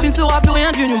charabia, tu ne sauras plus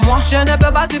rien du moi. Je ne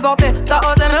peux pas supporter, t'as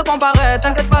osé me comparer.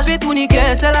 T'inquiète pas, je vais tout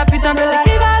niquer, c'est la putain de la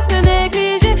qui va se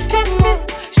négliger.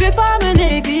 Je vais pas me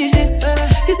négliger.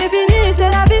 Si c'est fini, c'est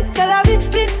la vie,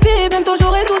 bientôt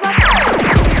j'aurai tout ça.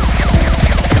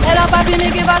 Elle a pas filmé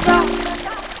qui va ça.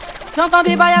 J'entends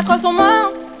des bails à 300 mains.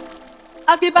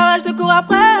 À ce qui paraît, je te cours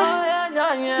après.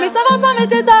 Mais ça va pas, mais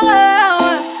t'es taré.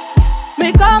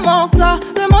 Mais comment ça,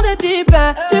 le monde est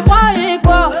hyper. Tu croyais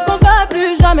quoi, qu'on se voit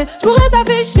plus jamais. J'pourrais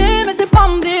t'afficher, mais c'est pas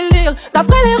mon délire.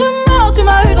 D'après les rumeurs, tu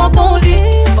m'as eu dans ton lit.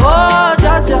 Oh,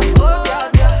 dja dja,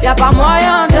 y'a pas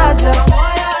moyen, dja dja.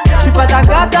 J'suis pas ta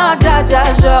gata, dja dja.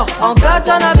 Genre, en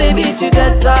katana, baby, tu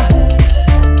t'aides ça.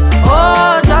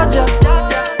 Oh, dja dja,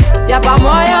 y'a pas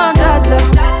moyen, dja dja.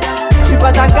 J'suis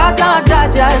pas ta gata, dja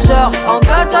dja. Genre, en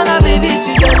katana, baby,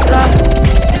 tu t'aides ça.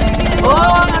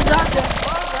 Oh, dja dja,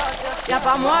 y'a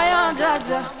pas moyen, dja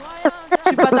dja.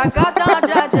 J'suis pas ta gata,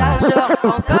 dja dja. Genre,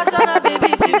 en katana,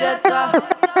 baby, tu t'aides ça.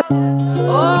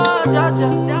 Oh, dja dja,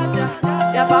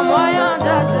 y'a pas moyen,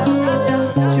 dja dja.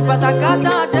 J'suis pas ta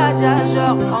gata, dja dja.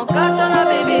 Genre, en katana,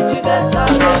 baby, tu t'aides ça.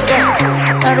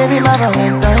 Ah, baby, my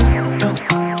Valentine.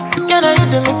 Can I hit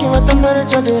the make you what I'm ready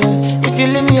to do? If you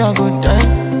leave me a good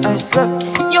time, I suck.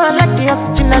 You are like the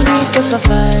oxygen I need to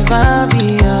survive, I'll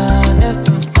be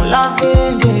honest.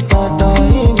 Loving the thought of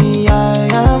me, I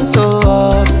am so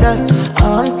obsessed. I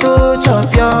want to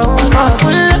chop your heart.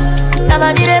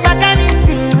 Never did it back and it's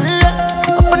real.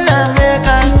 Open up, make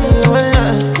us feel.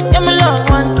 Yeah, my love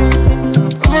one thing.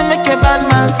 Me make a bad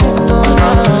man sing.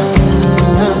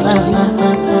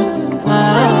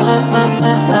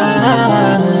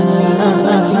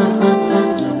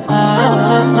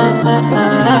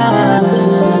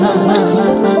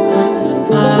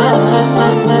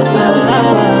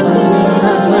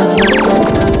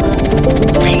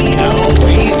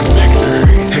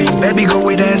 Baby go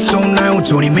with that song now,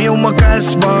 Tony me on my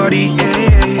gas body.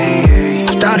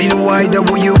 Starting the white that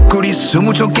you could is so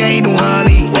much okay no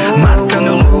holly. Mask an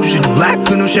illusion, black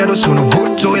no shadows on a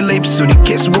boot to a lips on a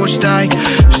kiss wash tie.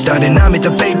 Starting now with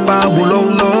the paper,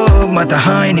 roll love, mata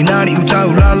high in nari uta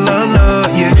la la la.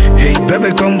 Yeah, hey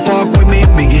baby come fuck with me,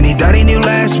 beginning that in your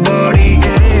last body.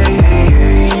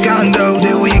 Scandal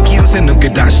the week you say no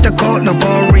get dash the court no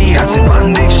worry. I said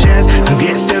one day chance, no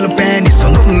get still a panties, so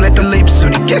nothing let the lips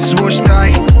on the kiss wash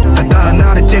tie. I thought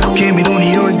now the take came in on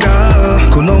your girl.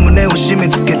 Kono mune wo shime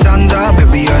tsuke tanda,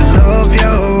 baby I love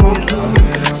you.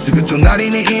 Sugu tonari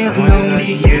ni in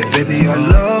unoni, yeah baby I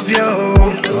love you.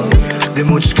 De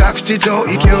mo chikakute to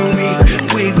ikyori.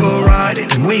 We go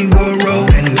riding, we go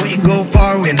rolling, we go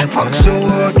partying and fuck so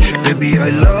hard. Baby I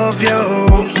love you,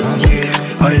 yeah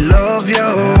I love you.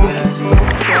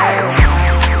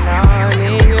 I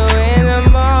need you in the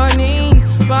morning,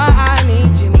 but I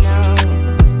need you now.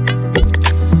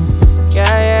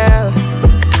 Yeah,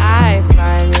 I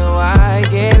find you, I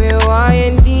give you all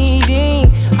you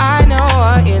needing. I know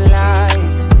what you like.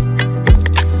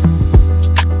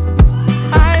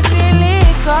 I feel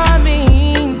it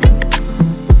coming.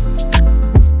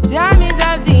 Time is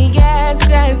of the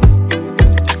essence.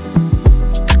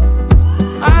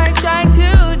 I try to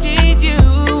teach you,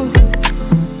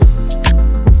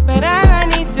 but I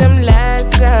need some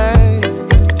lessons.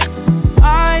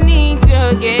 I need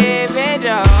to give it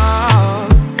all.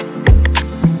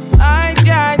 I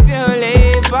try to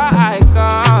live, but I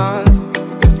can't.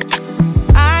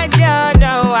 I don't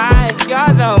know why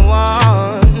you're the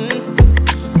one.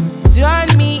 Turn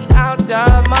me out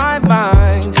of my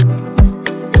mind.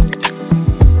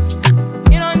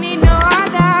 You don't need no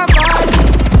other body.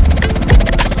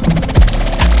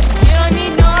 You don't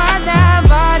need no other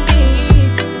body.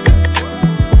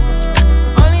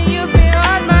 Only you feel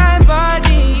on my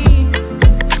body.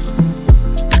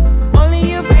 Only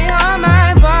you feel on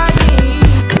my body.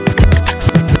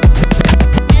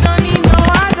 You don't need no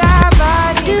other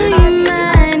body. Do you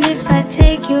mind if I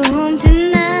take you home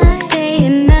tonight? Stay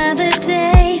another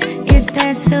day, if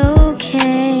that's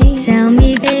okay. Tell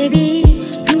me, baby,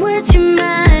 would you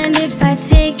mind if I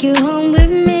take you home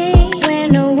with me? Where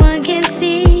no one can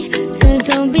see, so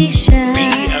don't be shy.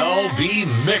 BLB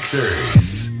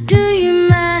Mixers. Do you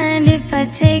mind if I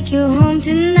take you home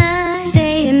tonight?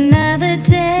 Stay another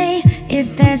day,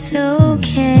 if that's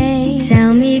okay.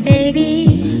 Tell me,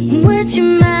 baby, would you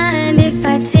mind if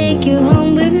I take you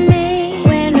home with me?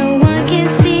 Where no one can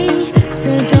see,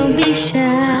 so don't be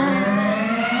shy.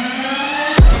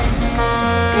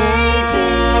 Baby,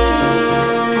 I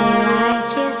like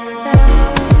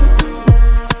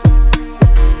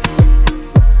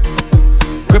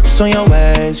on your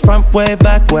ways, front way,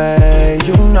 back way.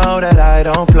 You know that I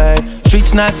don't play.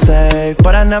 Streets not safe,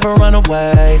 but I never run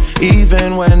away,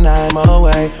 even when I'm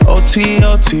away. OT,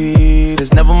 OT,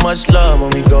 there's never much love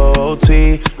when we go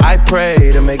OT. I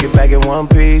pray to make it back in one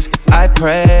piece. I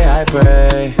pray, I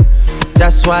pray.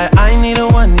 That's why I need a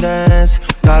one dance.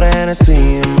 Got a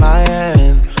Hennessy in my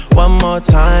hand. One more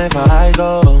time before I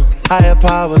go. Higher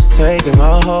powers taking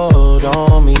a hold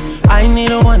on me. I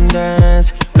need a one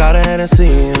dance. Got a Hennessy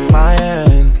in my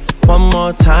hand. One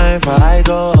more time before I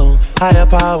go. Higher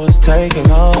powers taking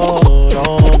a hold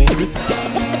on me.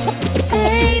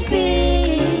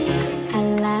 Baby, I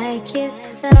like your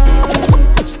stuff.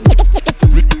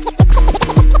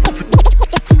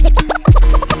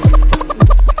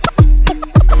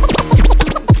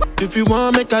 If you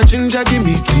want make a ginger, give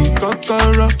me tea,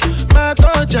 kokoro. My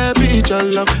coach, I be your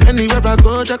love. Anywhere I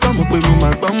go, just come up with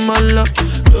my bum, my love.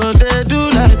 So they do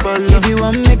like ball. If you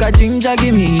want make a ginger,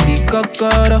 give me the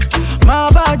kokoro. My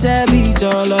coach, I be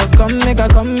your love. Come make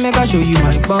a show you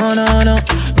my banana.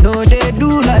 No, they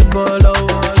do like ball.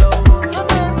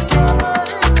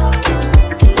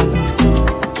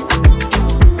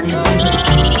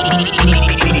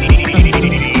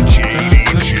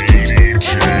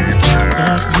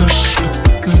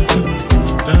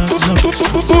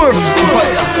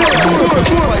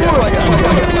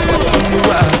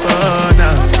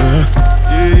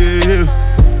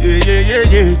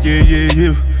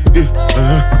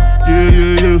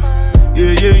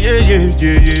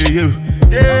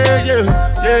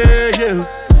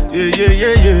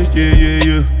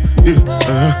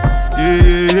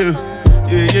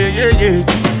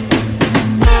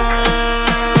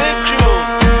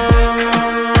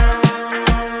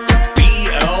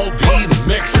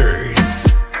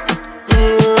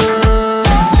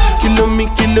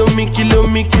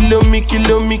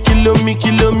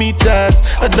 Kilometers.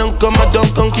 I don't come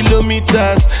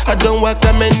kilometers. I don't walk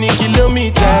that many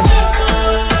kilometers.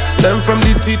 Learn from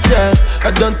the teacher.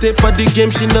 I don't take for the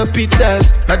game, she no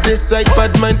pitas. I decide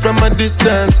bad mind from a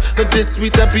distance. Not this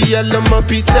sweet, happy, I love my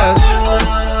pitas.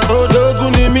 Oh,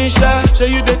 Doguni Misha, show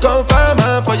you the confirm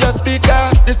for your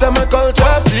speaker. This time I call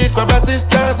chopsticks for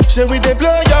assistance. Show we they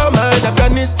blow your mind,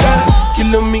 Afghanistan.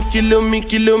 Kilometer.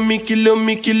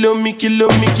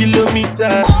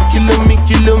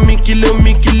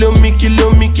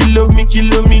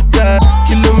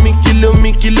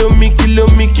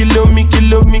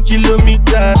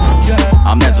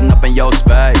 I'm dancing up in your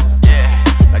space,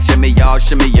 like shimmy y'all,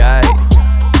 shimmy yay.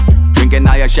 Drinking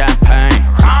all your champagne,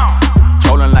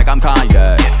 trolling like I'm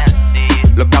Kanye.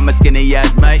 Look, I'm a skinny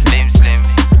ass mate.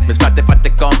 Miss Fatty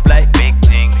complete.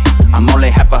 I'm only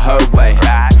half of her weight,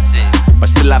 but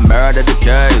still I murder the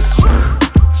days.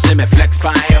 See me flex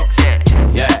fine,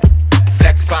 yeah,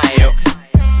 flex fine.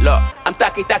 Look, I'm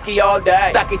taki all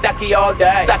day, taki all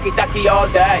day, taki all day, taki all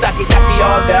day, taki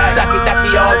all day,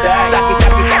 taki all day,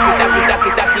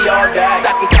 taki all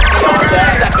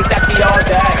day, taki all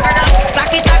day.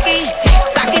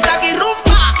 Taki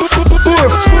rumba.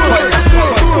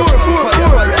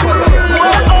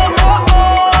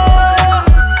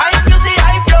 Hay music,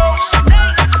 hay flows.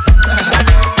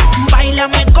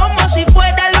 Báilame como si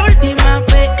fuera la última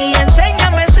vez y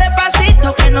enséñame ese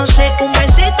pasito que no sé, un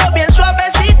besito bien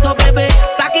suavecito, bebé.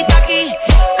 Taki.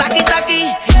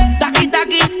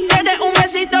 Tienes un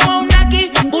besito o un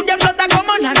naki, Budia flota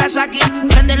como Nagasaki.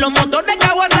 Prende los motores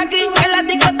Kawasaki, en la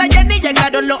discota Jenny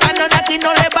llegaron los Anunnaki.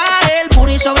 No le baje, el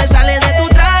puri sobresale de tu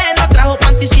traje. No trajo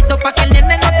panticito pa' que el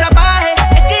nene no trabaje.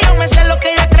 Es que yo me sé lo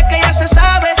que ella cree que ya se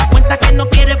sabe. Cuenta que no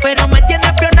quiere pero me tiene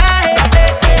espionaje.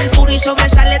 El puri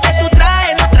sobresale de tu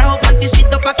traje. No trajo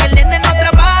panticito pa' que el nene no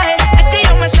trabaje. Es que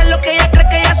yo me sé lo que ella cree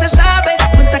que ya se sabe.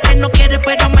 Cuenta que no quiere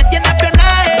pero me tiene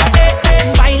espionaje.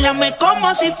 Báilame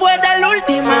como si fuera la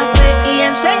última vez y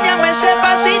enséñame ese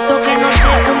pasito que no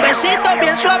sé, un besito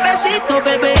bien suavecito,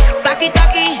 bebé. Taki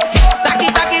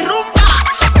rumba.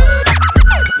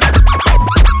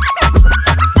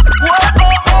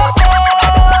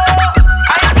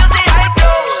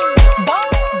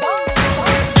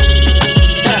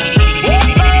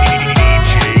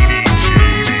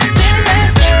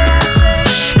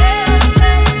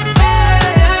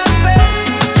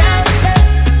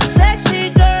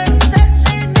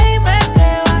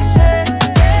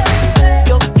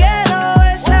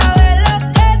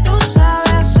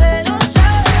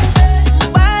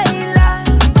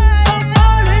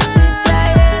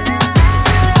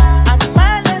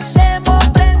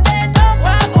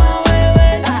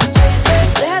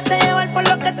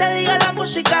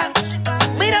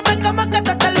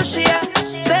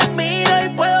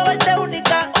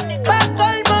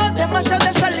 Demasiado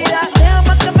de salida,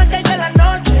 déjame que me caiga la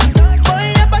noche.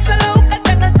 Voy a pasar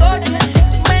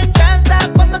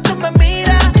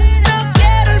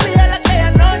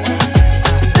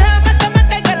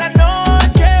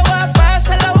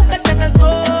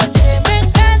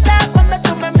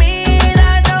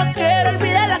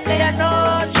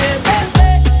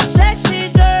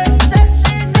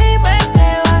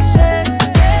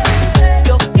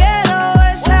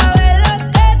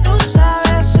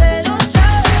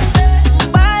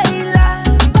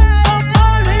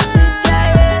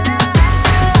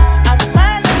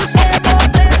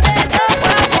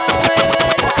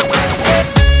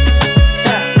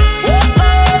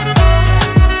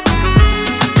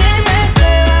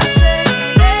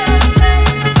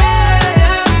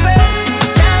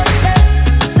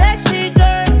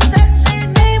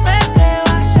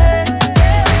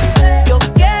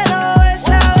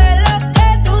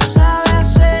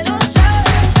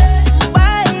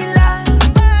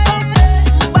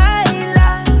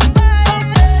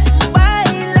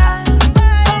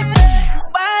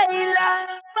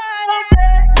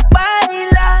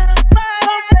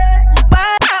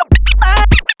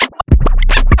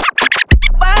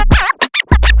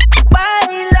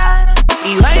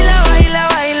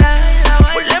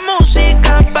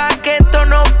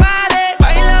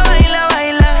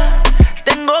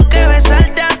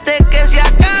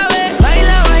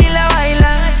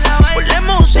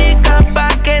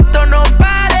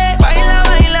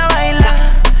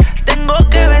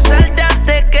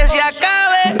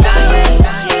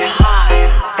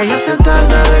Ella se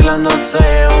tarda arreglándose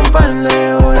un par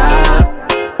de horas.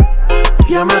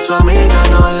 Llama a su amiga,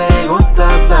 no le gusta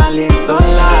salir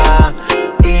sola.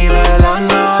 Y de la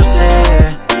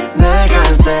noche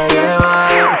dejarse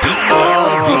llevar.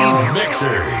 B.O.B.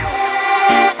 Mixers.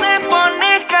 Se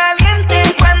pone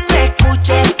caliente cuando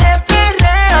escucha este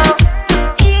perreo.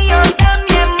 Y yo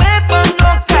también me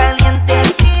pongo caliente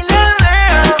si la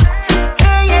veo.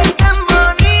 Ella es tan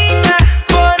bonita,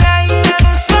 por ahí tan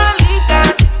solita,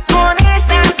 con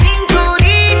esa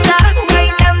cinturita,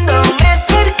 bailándome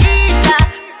cerquita.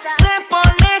 Se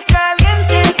pone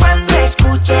caliente cuando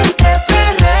escucha este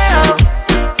perreo.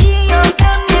 Y yo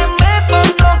también me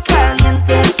pongo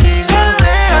caliente si la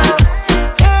veo.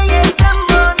 Ella es tan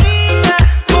bonita,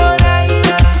 por ahí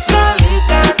tan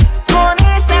solita, con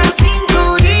esa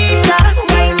cinturita,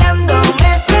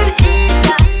 bailándome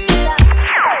cerquita.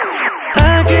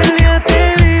 Aquel día te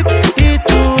vi y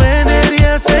tu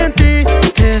energía sentí.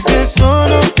 Desde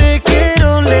solo te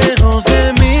quiero lejos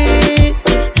de mí.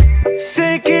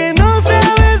 Sé que no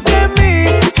sabes de mí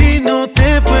y no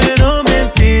te puedo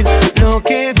mentir. Lo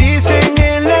que dicen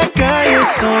en la calle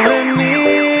sobre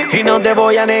mí. Y no te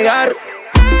voy a negar.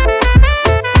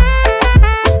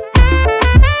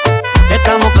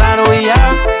 Estamos claros y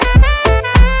ya.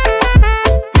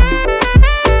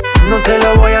 No te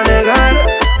lo voy a negar.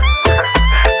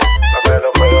 No te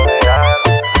lo puedo negar.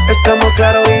 Estamos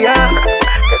claros y ya.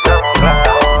 Estamos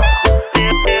claros.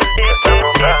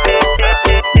 Estamos claros.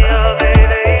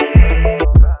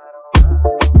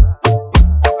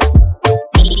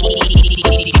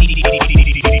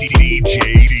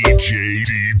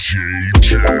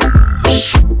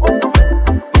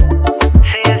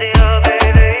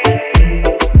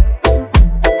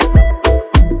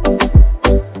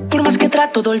 Por más que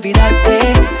trato de olvidarte,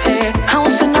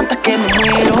 aún se nota que me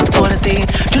muero por ti.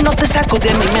 Yo no te saco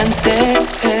de mi mente,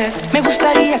 me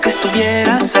gustaría que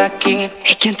estuvieras aquí.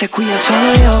 Y quien te cuida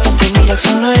solo yo, quien te mira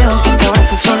solo yo, quien te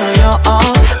abraza solo yo, oh,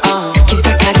 oh. Quien te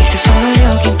acaricia solo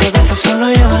yo, quien te besa solo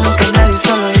yo, nunca nadie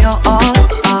solo yo, oh,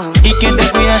 oh. Y quien te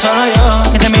cuida solo yo,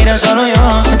 quien te mira solo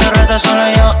yo, quien te abraza solo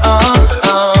yo, oh,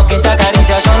 oh. Quien te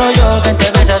acaricia solo yo, quien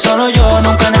te besa solo yo,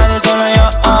 nunca nadie solo yo,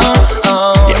 oh,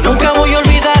 oh. Yo nunca voy a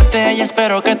olvidarte y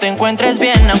espero que te encuentres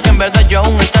bien. Aunque en verdad yo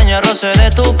aún extraño el roce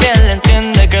de tu piel.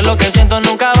 Entiende que lo que siento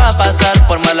nunca va a pasar.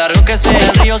 Por más largo que sea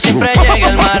el río siempre llega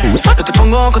al mar. Yo te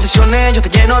pongo condiciones, yo te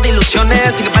lleno de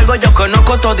ilusiones. Sin embargo yo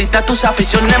conozco toditas tus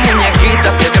aficiones.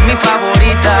 Muñequita, tú eres mi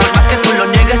favorita. Por más que tú lo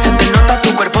niegues se te nota,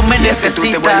 tu cuerpo me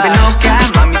necesita. Tú te vuelves loca,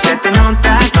 mami se te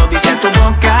nota. Lo dice tu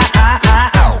boca, ah,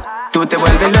 ah, ah. Tú te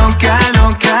vuelves loca,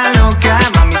 loca, loca.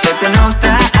 Mami se te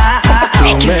nota, ah, ah, ah.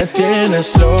 Tú me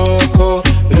tienes loco,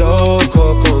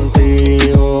 loco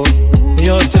contigo.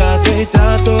 Yo trato y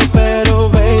trato, pero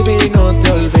baby no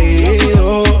te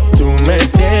olvido. Tú me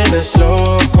tienes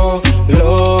loco,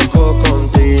 loco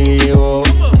contigo.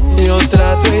 Yo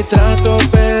trato y trato,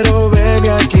 pero baby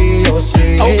aquí yo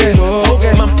sigo. Okay.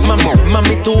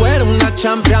 Mami, tú eres una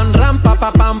champion, rampa,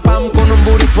 pa, pam, pam, con un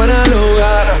booty fuera de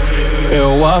lugar.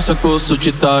 Eu acho que o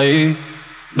sushi tá aí.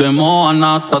 Demo a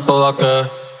nata toda que.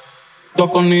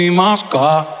 Toko ni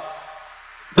maska.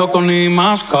 Toko ni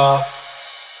maska.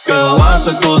 Eu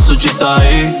acho que o sushi tá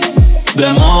aí.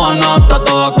 Demo a nata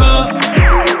toda que.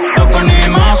 Toko ni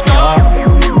maska.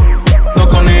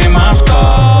 Toko ni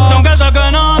maska. Aunque sé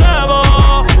que no debo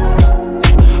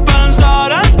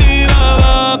pensar en ti,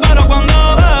 bebé, pero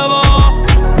cuando bebo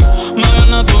me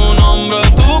viene tu nombre,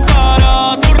 tu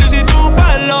cara, tu risa y tu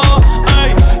pelo.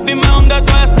 Ey, dime dónde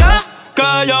tú estás,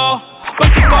 que yo voy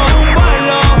con un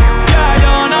vuelo. Ya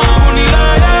yo no ni le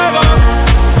llego.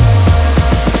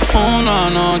 Una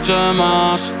noche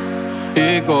más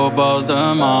y copas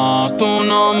de más. Tú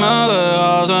no me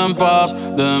dejas en paz,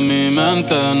 de mi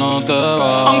mente no te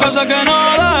vas. Aunque sé que no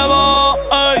debo,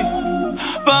 ey,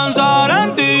 pensar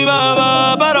en ti,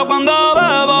 bebé, pero cuando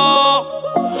bebo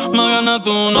me viene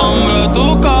tu nombre,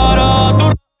 tu cara,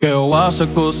 tu... Que eu acho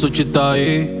que o sushi tá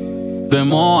aí.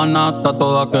 Demo a nata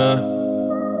toda que.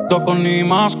 Toko ni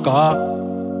maska.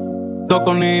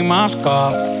 Toko ni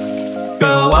maska. Que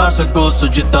eu acho que o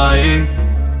sushi tá aí.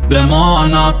 Demo a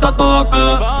nata toda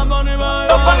que.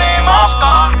 Toko ni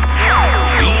maska.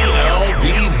 B.O.B.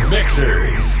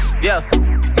 Mixers. Yeah.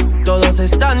 Todos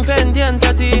están pendientes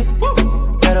a ti,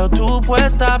 pero tú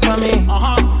puesta pa' mí,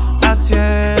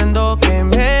 haciendo que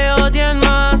me odien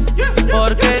más,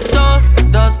 porque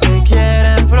todos te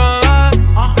quieren probar.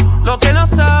 Lo que no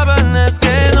saben es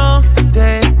que no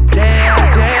te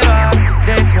dejas llevar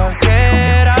de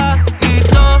cualquiera, y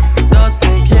todos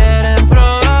te quieren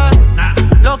probar.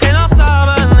 Lo que no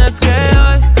saben es que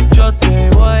hoy yo te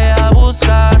voy a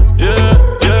buscar. Yeah,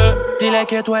 yeah. Dile Dile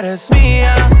que tú eres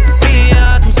mía,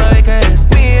 mía. Tú sabes que eres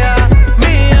mía,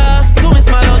 mía. Tú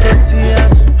misma lo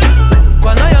decías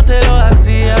cuando yo te lo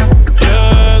hacía.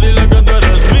 Yeah, dile que tú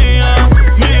eres mía,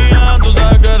 mía. Tú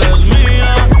sabes que eres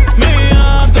mía,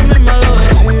 mía. Tú misma lo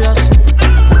decías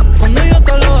cuando yo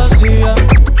te lo hacía.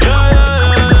 Yeah,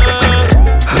 yeah,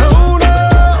 yeah. Oh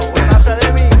no, pasa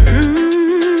de mí.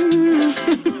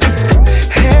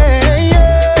 Hey,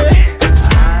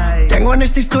 yeah. Tengo en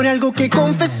esta historia algo que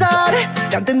confesar.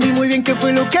 Ya entendí muy bien qué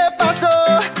fue lo que pasó.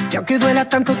 Y aunque duela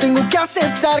tanto tengo que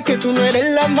aceptar que tú no eres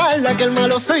la mala, que el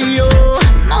malo soy yo.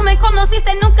 No me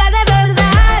conociste nunca de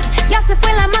verdad. Ya se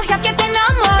fue la magia que te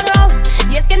enamoró.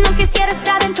 Y es que no quisiera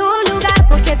estar en tu lugar,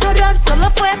 porque tu error solo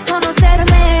fue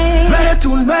conocerme. No eres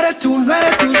tú, no eres tú, no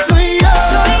eres tú, soy yo.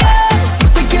 No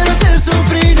te quiero hacer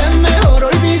sufrir, es mejor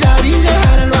olvidar y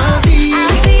dejarlo así.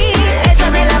 Así,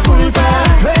 échame la culpa.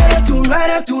 No eres tú, no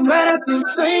eres tú, no eres tú,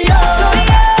 soy yo.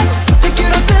 No te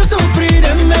quiero hacer sufrir,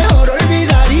 es mejor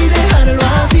olvidar y dejarlo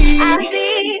así.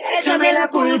 Así, échame la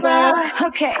culpa.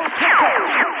 Okay.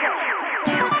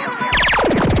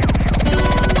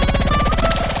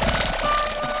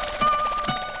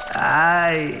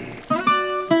 Ay.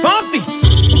 Fonsi.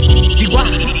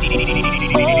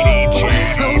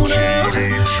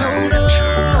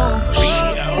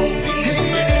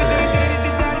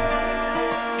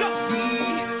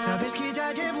 Sabes que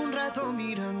ya llevo un rato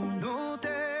mirando